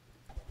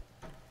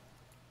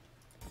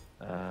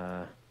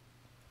 Are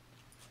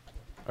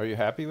you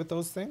happy with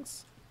those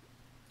things?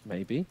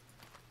 Maybe.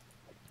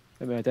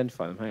 Let me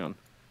identify them. Hang on.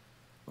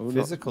 Oh, not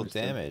Physical most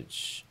of them.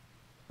 damage.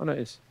 Oh, no, it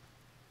is.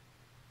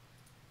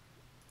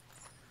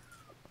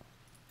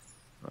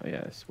 Oh,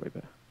 yeah, it's way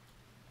better.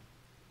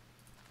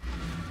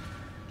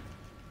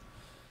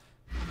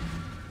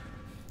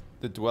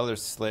 The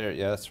Dweller's Slayer.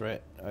 Yeah, that's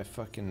right. I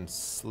fucking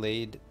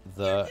slayed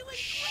the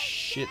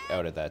shit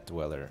out of that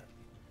Dweller.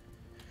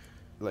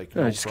 Like,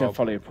 No, no just gonna problem.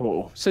 follow your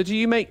portal. So, do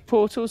you make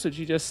portals, or do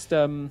you just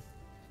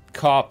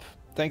Cop,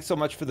 thanks so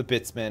much for the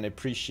bits, man. I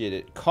appreciate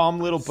it. Calm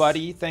little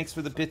buddy, thanks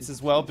for the bits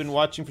as well. Been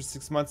watching for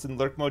 6 months in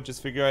lurk mode.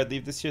 Just figured I'd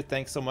leave this year.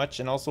 Thanks so much.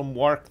 And also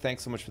Mark,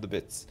 thanks so much for the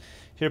bits.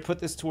 Here, put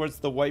this towards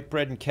the white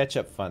bread and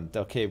ketchup fund.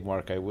 Okay,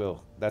 Mark, I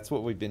will. That's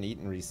what we've been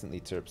eating recently,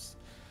 Turps.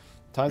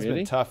 Time's Really?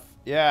 been tough.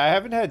 Yeah, I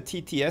haven't had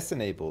TTS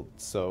enabled,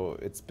 so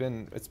it's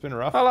been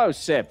rough. Hello,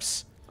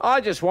 Sips. I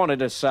just wanted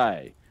to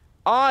say,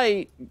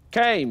 I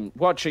came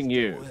watching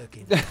you.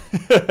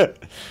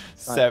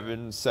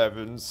 7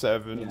 7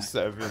 7 Yeah.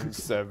 7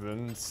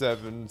 7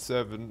 7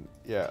 7.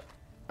 Yeah,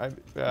 yeah.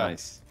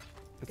 Nice.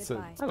 It's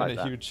Goodbye. it's I been like a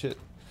that. huge hit.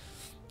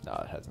 No,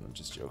 it hasn't. I'm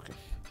just joking.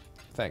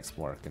 Thanks,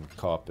 Mark and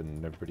Cop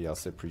and everybody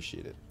else. I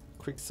appreciate it.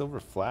 Quicksilver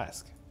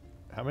flask.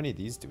 How many of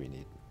these do we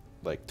need?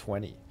 Like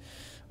 20.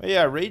 Oh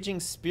yeah, Raging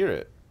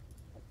Spirit.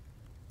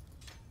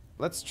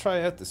 Let's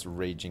try out this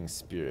Raging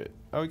Spirit.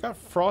 Oh, we got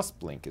Frost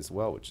Blink as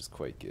well, which is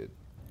quite good.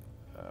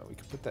 We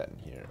could put that in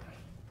here.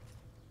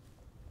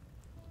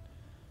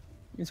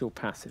 It's all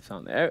passive,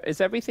 aren't they? Is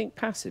everything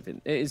passive?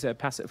 It is a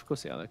passive. Of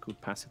course, they are. They're called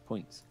passive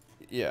points.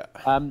 Yeah.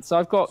 So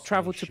I've got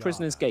travel to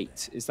Prisoner's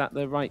Gate. Is that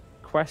the right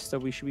quest,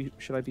 or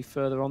should I be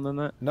further on than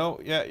that? No,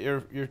 yeah, you're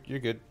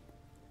good.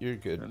 You're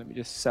good. Let me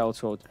just sell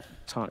toward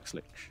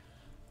Tarkslich.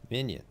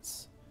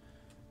 Minions.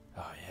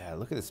 Oh yeah,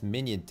 look at this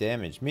minion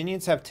damage.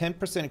 Minions have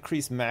 10%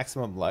 increased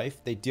maximum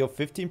life. They deal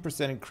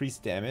 15%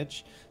 increased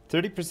damage,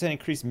 30%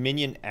 increased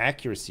minion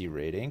accuracy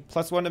rating,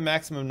 +1 to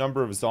maximum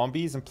number of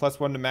zombies, and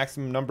 +1 to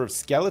maximum number of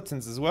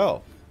skeletons as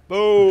well.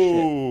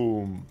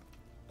 Boom!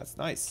 That's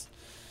nice.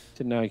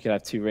 Didn't know you could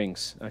have 2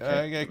 rings. Okay,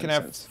 I that can makes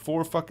have sense.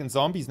 4 fucking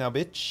zombies now,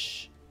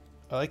 bitch.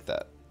 I like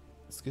that.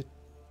 That's good.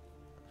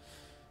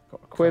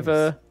 Got a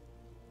quiver.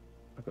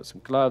 I've got some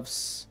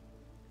gloves.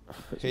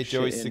 Put Hey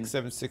some shit in.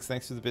 Joey676,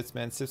 thanks for the bits,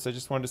 man. Sips, I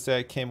just wanted to say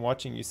I came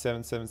watching you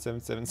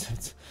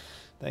 77777.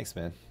 Thanks,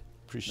 man.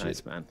 Appreciate Nice,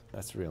 it. man.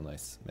 That's real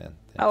nice, man.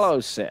 Thanks.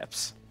 Hello,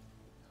 Sips.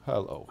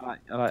 Hello.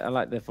 I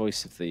like the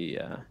voice of the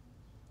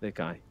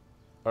guy.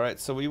 All right,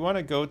 so we want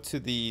to go to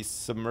the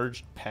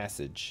submerged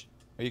passage.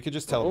 Or you could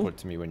just teleport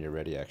to me when you're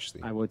ready,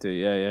 actually. I will do.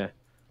 Yeah.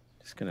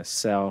 Just gonna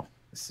sell.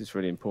 This is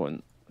really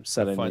important. I'm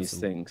selling find these some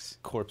things.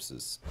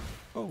 Corpses.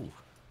 Oh.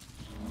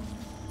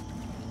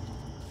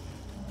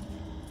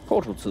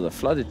 Portal to the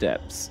flooded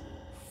depths.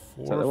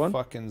 Is that the 4 one?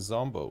 fucking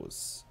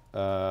zombos.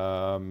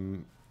 No,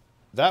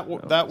 That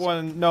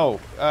one, no.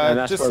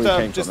 that's just where we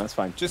came from, just that's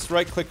fine. Just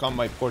right click on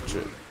my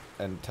portrait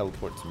and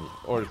teleport to me,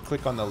 or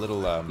click on the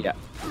little Yeah.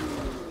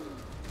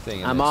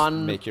 thing. And I'm just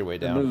on make your way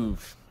the down.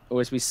 move.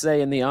 Or as we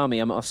say in the army,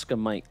 I'm Oscar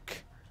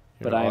Mike.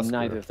 You're But I am Oscar.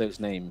 neither of those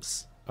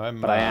names.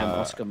 I'm, But I am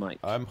Oscar Mike.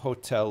 I'm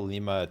Hotel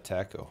Lima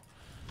Taco.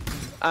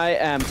 I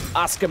am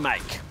Oscar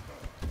Mike.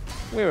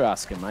 We're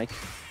Oscar Mike.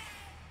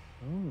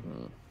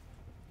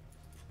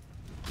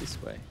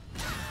 This way.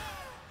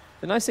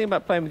 The nice thing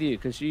about playing with you,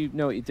 because you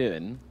know what you're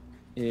doing,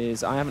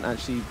 is I haven't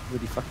actually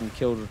really fucking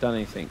killed or done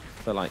anything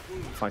for like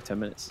 5-10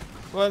 minutes.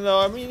 Well, no,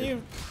 I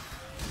mean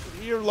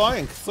you're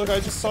lying. 'Cause look, I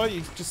just saw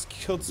you just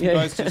killed some Yeah.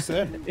 guys just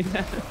then.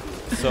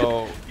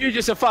 So You're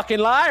just a fucking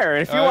liar.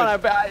 If you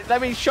want to, let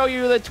me show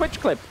you the Twitch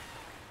clip.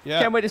 yeah,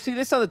 Can't wait to see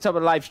this on the top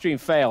of the live stream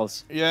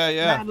fails.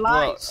 yeah. Man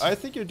Well, lies. I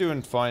think you're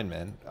doing fine,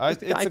 man. The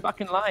guy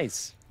fucking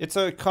lies. It's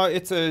a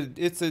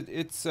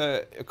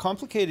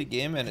complicated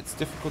game and it's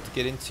difficult to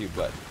get into,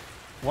 but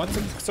once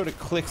it sort of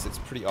clicks, it's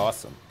pretty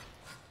awesome.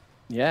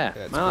 Yeah,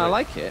 Yeah, it's man, I great.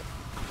 like it.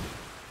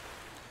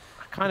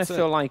 I kind of It's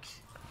feel like.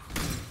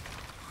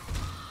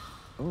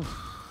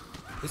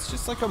 It's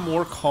just like a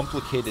more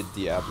complicated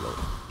Diablo.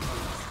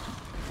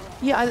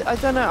 Yeah, I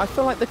don't know. I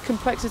feel like the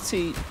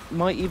complexity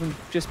might even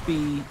just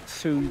be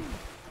through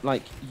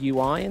like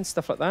UI and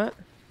stuff like that.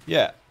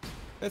 Yeah,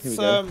 Here it's we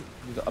go.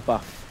 We've got a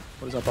buff.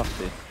 What does our buff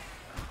do?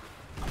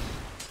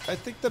 I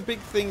think the big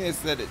thing is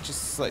that it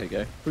just like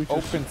There you go.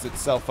 opens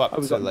itself up Oh,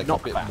 we to got like a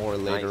bit knockback. more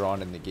later Nice.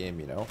 on in the game,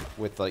 you know,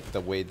 with like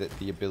the way that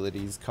the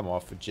abilities come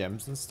off of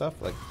gems and stuff.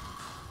 Like,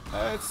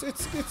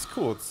 it's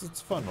cool. It's a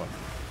fun one.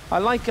 I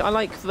like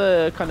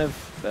the kind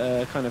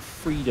of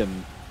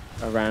freedom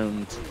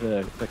around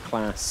the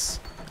class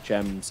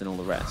gems and all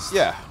the rest.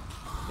 Yeah,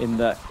 In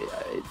that,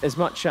 as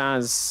much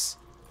as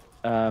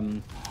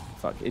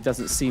it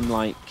doesn't seem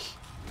like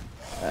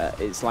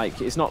it's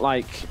not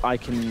like I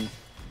can.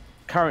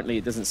 Currently,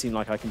 it doesn't seem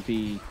like I can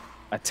be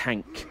a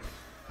tank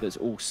that's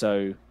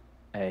also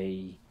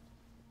a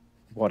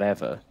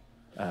whatever.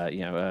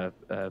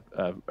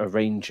 a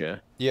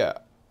ranger. Yeah.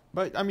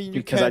 But I mean,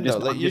 you Because can though.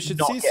 Like, you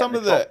should see some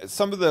of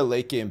the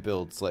late game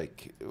builds.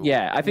 Like,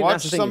 yeah, I think watch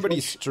that's the thing, somebody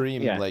watch-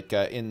 stream yeah. like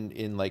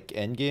in like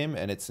end game,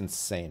 and it's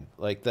insane.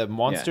 Like the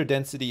monster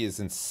density is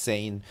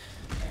insane.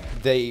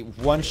 They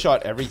one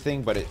shot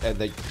everything, but and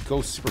they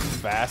go super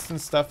fast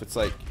and stuff. It's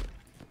like,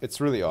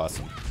 it's really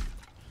awesome.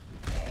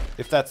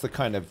 If that's the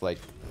kind of like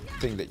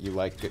thing that you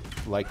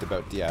liked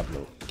about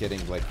Diablo,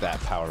 getting like that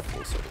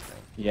powerful sort of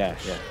thing. Yeah.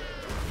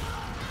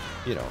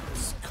 You know,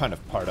 it's kind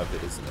of part of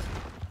it, isn't it?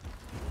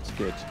 It's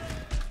good.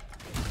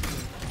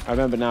 I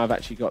remember now I've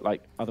actually got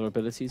like other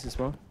abilities as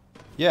well.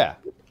 Yeah.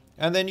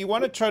 And then you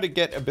want to try to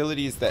get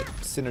abilities that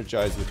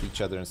synergize with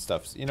each other and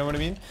stuff. You know what I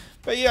mean?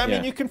 But yeah, I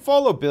mean, you can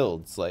follow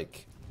builds,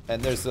 like,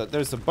 and there's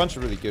a bunch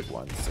of really good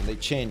ones, and they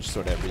change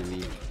sort of every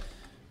league.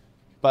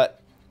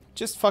 But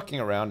just fucking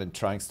around and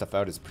trying stuff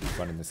out is pretty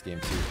fun in this game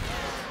too.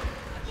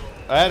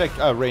 I had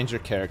a ranger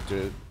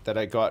character that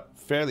I got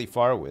fairly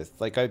far with.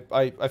 Like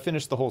I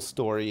finished the whole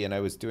story and I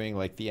was doing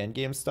like the end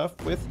game stuff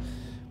with.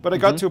 But I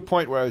got to a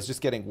point where I was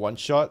just getting one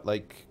shot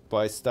like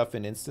by stuff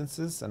in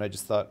instances, and I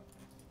just thought,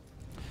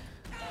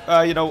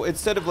 you know,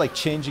 instead of like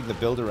changing the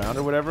build around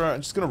or whatever,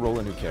 I'm just gonna roll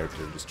a new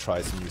character and just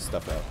try some new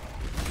stuff out.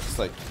 Just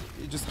like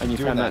you just And you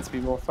doing found that to be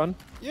more fun?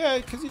 Yeah,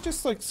 because you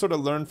just like sort of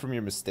learn from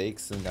your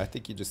mistakes, and I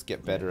think you just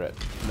get better at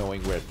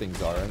knowing where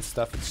things are and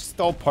stuff. It's just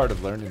all part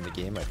of learning the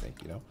game, I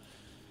think, you know.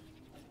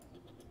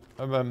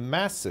 I'm a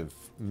massive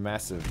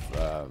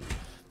masochist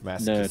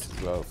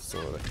as well, so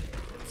like,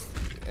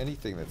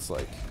 anything that's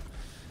like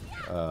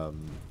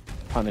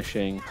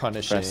punishing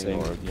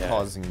pressing, or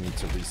causing me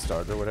to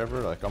restart or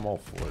whatever, like I'm all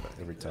for it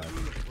every time.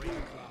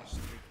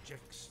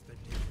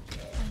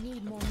 I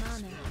need more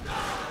mana.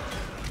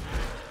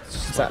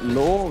 Was that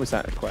lore or was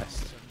that a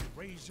quest?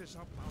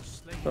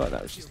 I feel like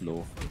that was just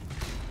lore.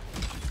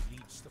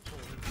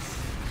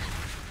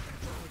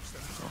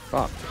 Oh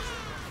fuck.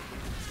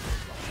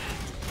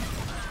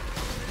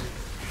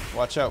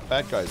 Watch out,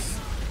 bad guys.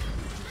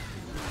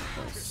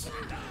 Nice.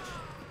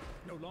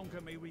 No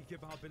longer may we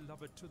give our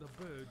beloved to the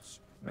birds.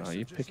 Oh,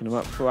 you're picking them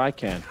up before I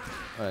can.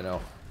 I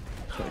know.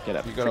 Gotta get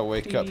up. You gotta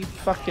wake up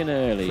fucking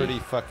early. pretty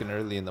fucking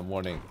early in the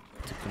morning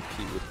to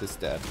compete with this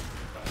dad.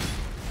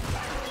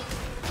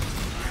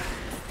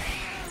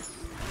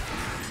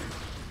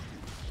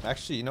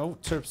 Actually, you know,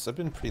 Turps, I've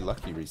been pretty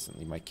lucky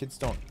recently. My kids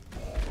don't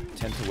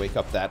tend to wake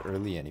up that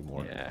early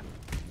anymore. Yeah.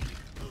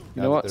 Now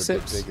You know that what, they're a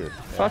bit Sips? bigger.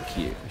 Fuck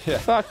you. Yeah.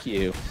 Fuck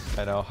you.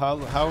 I know. How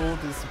old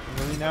is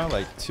Millie now?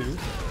 Like 2?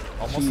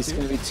 Almost She's 2?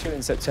 going to be 2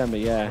 in September,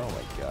 yeah. Oh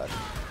my god.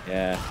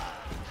 Yeah.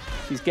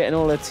 She's getting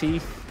all her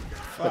teeth,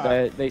 Fuck.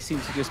 but they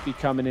seem to just be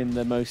coming in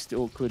the most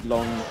awkward,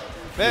 long,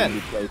 Man,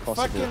 winded way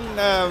possible. fucking,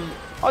 I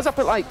was up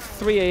at like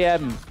 3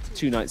 a.m.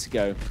 2 nights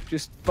ago,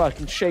 just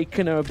fucking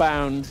shaking her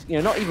around, you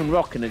know, not even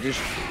rocking her, just,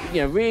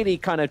 you know, really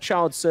kind of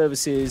child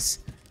services,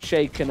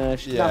 shaking her,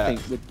 Yeah.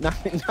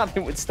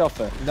 nothing would stop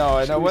her. no,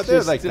 I She know. was When they're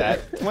just, like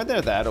that, when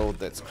they're that old,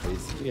 that's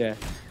crazy. Yeah.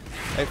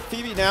 Like,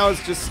 Phoebe now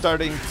is just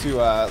starting to,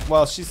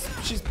 well, she's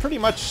pretty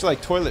much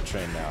like toilet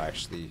trained now,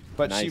 actually.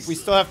 But Nice. we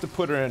still have to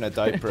put her in a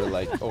diaper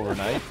like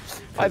overnight.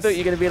 I thought you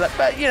were going to be like,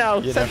 but, you know,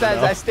 You never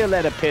sometimes know. I still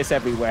let her piss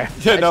everywhere.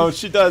 Yeah, I no,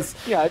 just, she does.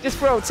 yeah, just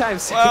for old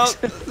time's sake. Well,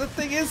 the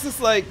thing is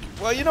like,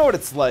 well, you know what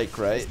it's like,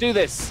 right? Let's do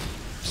this.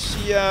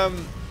 She, oh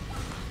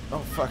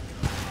fuck.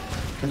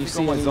 Can you I think see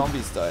all my any-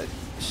 zombies died.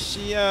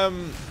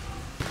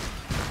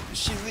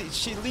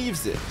 She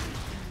leaves it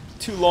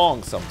too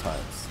long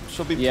sometimes.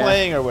 She'll be Yeah.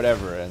 playing or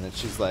whatever, and then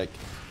she's like,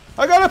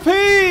 I gotta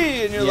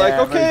pee! And you're Yeah, like,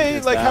 I've okay,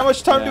 noticed like, that. how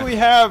much time Yeah. do we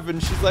have?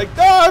 And she's like,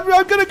 no,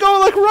 I'm gonna go,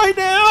 like, right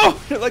now!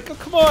 You're like, oh,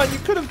 come on, you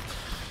could've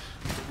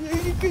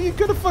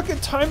fucking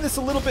timed this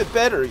a little bit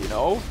better, you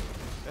know?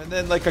 And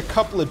then, like, a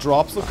couple of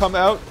drops will come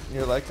out, and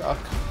you're like, oh,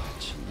 God,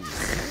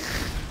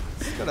 jeez.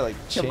 Just gotta, like,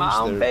 change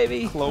on, their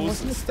baby. clothes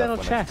What's in and the stuff sternal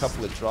when chest? a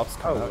couple of drops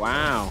come Oh, out.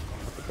 wow.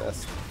 Not the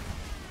best.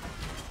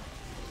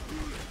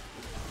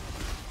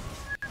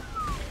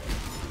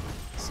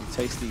 Some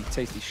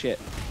tasty shit.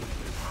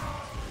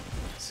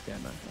 Scare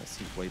man. That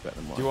seems way better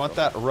than what Do you I've want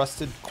got. that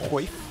rusted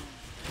coif?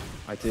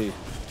 I do.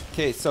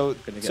 Okay, so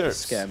Gonna get the Turps,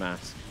 scare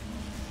mask.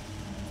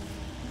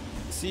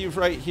 see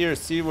right here.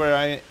 See where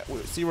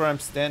I'm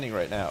standing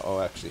right now.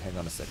 Oh, actually, hang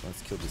on a second.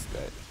 Let's kill this guy.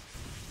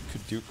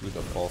 Kuduku,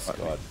 the false Fuck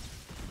me. god.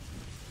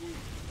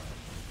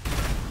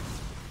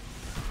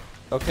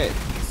 Okay,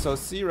 so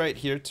see right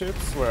here,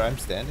 Turps, where I'm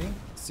standing.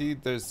 See,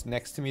 there's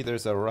next to me.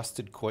 There's a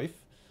rusted coif.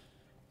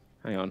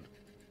 Hang on.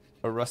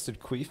 A rusted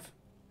queef.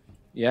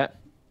 Yeah.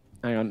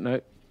 Hang on.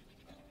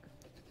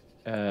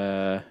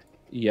 No.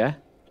 Yeah.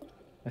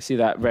 I see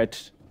that red,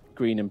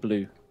 green, and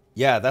blue.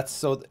 Yeah, that's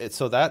so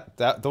that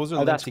those are Oh,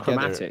 linked that's together,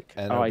 chromatic.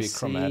 and Oh, it'll I be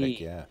chromatic.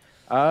 see. Yeah,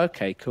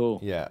 Okay, cool.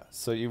 yeah.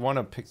 So you want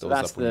to pick So those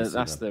that's up. When you see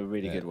that's them. the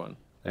really Yeah. good one.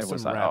 There's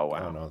Everyone's some like, wrap- oh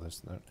wow. Oh no,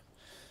 there's not.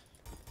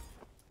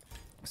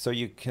 So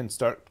you can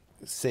start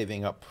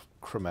saving up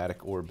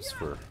chromatic orbs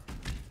For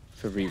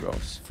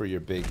rerolls. for your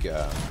big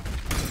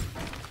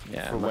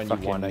Yeah, for when you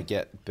want to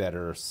get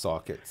better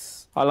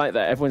sockets. I like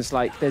that. Everyone's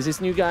like, there's this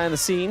new guy on the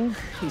scene.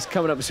 He's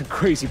coming up with some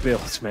crazy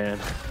builds, man.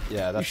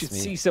 Yeah, that's You should me.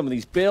 see some of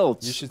these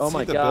builds. You should oh see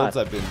my the God. builds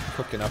I've been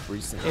cooking up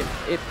recently.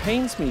 It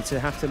pains me to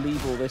have to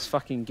leave all this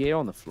fucking gear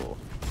on the floor.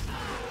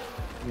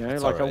 You know,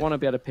 It's like I alright. want to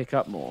be able to pick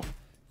up more.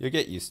 You'll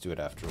get used to it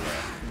after a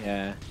while.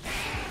 Yeah.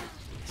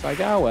 It's like,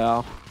 oh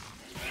well.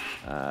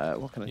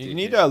 What can I do? You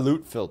need here? a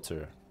loot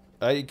filter.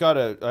 I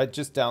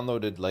just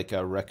downloaded like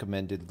a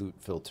recommended loot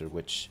filter,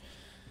 which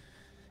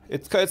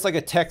it's like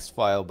a text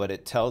file, but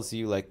it tells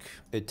you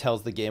it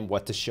tells the game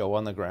what to show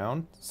on the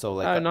ground. So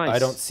like Oh, nice. I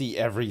don't see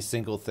every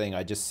single thing.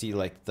 I just see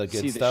like the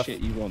good See stuff. the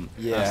shit you want.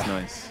 Yeah. That's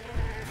nice.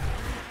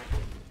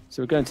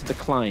 So we're going to the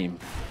climb.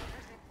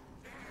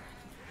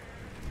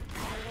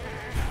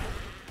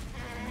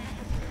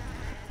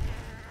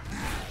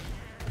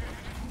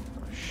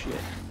 Oh shit.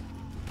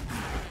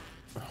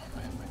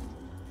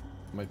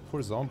 My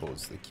poor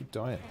zombos, they keep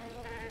dying.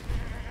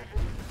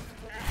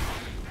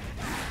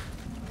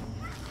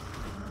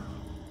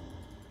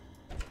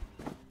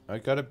 I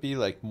gotta be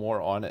like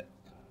more on it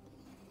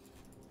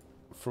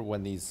for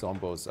when these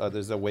zombos.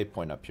 There's a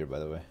waypoint up here, by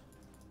the way.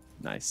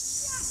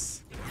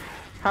 Nice.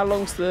 How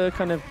long's the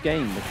kind of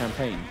game, the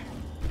campaign?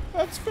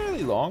 That's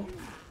fairly long.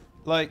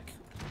 Like,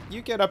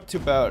 you get up to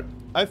about.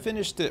 I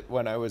finished it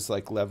when I was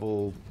like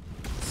level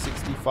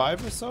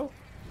 65 or so.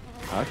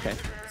 Okay.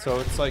 So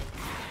it's like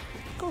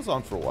it goes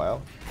on for a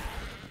while.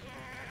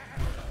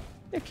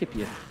 Yeah, keep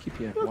you It'll keep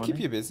running,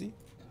 you busy.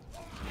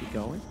 keep you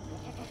going.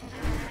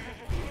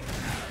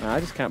 No, I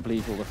just can't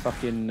believe all the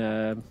fucking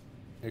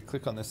Here,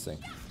 click on this thing.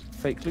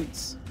 fake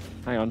loots.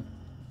 Hang on.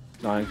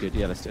 No, I'm good.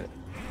 Yeah, let's do it.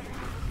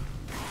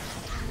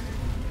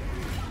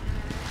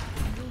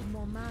 I need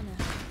more mana.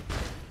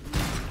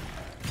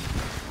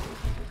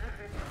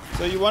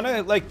 So you want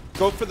to like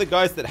go for the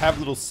guys that have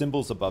little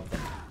symbols above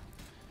them.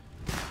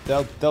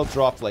 They'll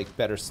drop like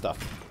better stuff.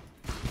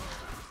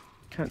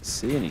 Can't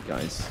see any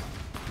guys.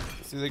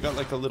 See, they got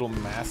like a little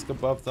mask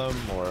above them,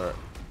 or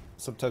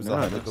sometimes they'll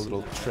No, have like a that's-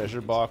 little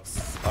treasure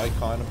box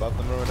icon above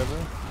them or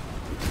whatever.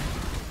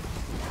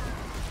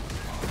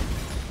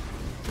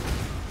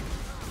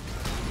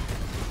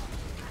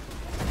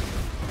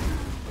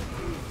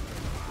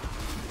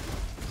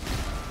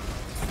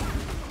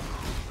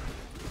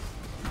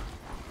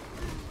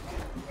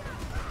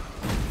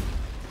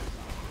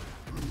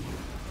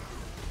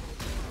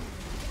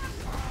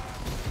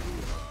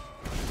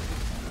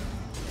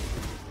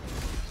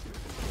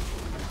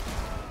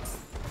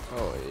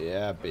 Oh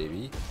yeah,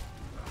 baby.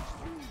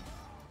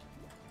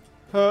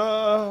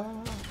 I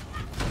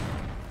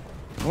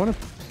want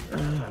to.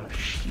 Oh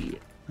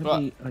shit. Let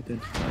What? me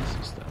identify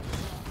some stuff.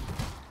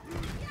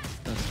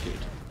 That's good.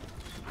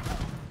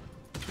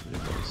 Get rid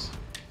of those.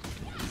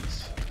 Get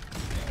these.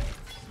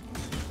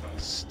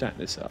 Stack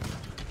this up.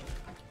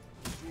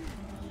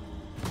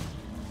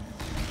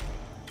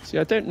 See,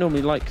 I don't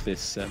normally like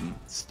this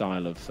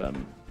style of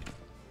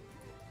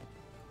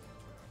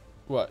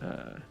What?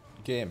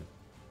 Game.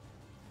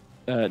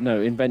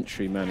 no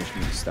inventory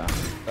management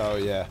stuff. Oh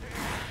yeah.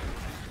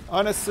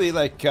 Honestly,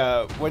 like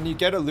when you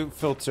get a loot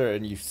filter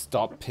and you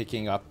stop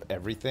picking up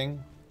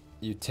everything,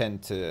 you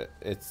tend to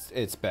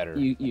it's better.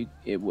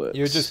 It works.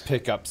 You just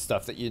pick up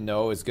stuff that you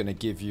know is gonna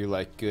give you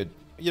like good.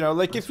 You know,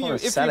 like just wanna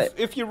sell it.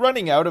 if you're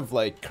running out of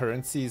like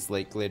currencies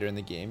like later in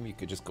the game, you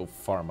could just go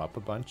farm up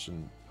a bunch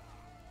and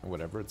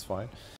whatever. It's fine.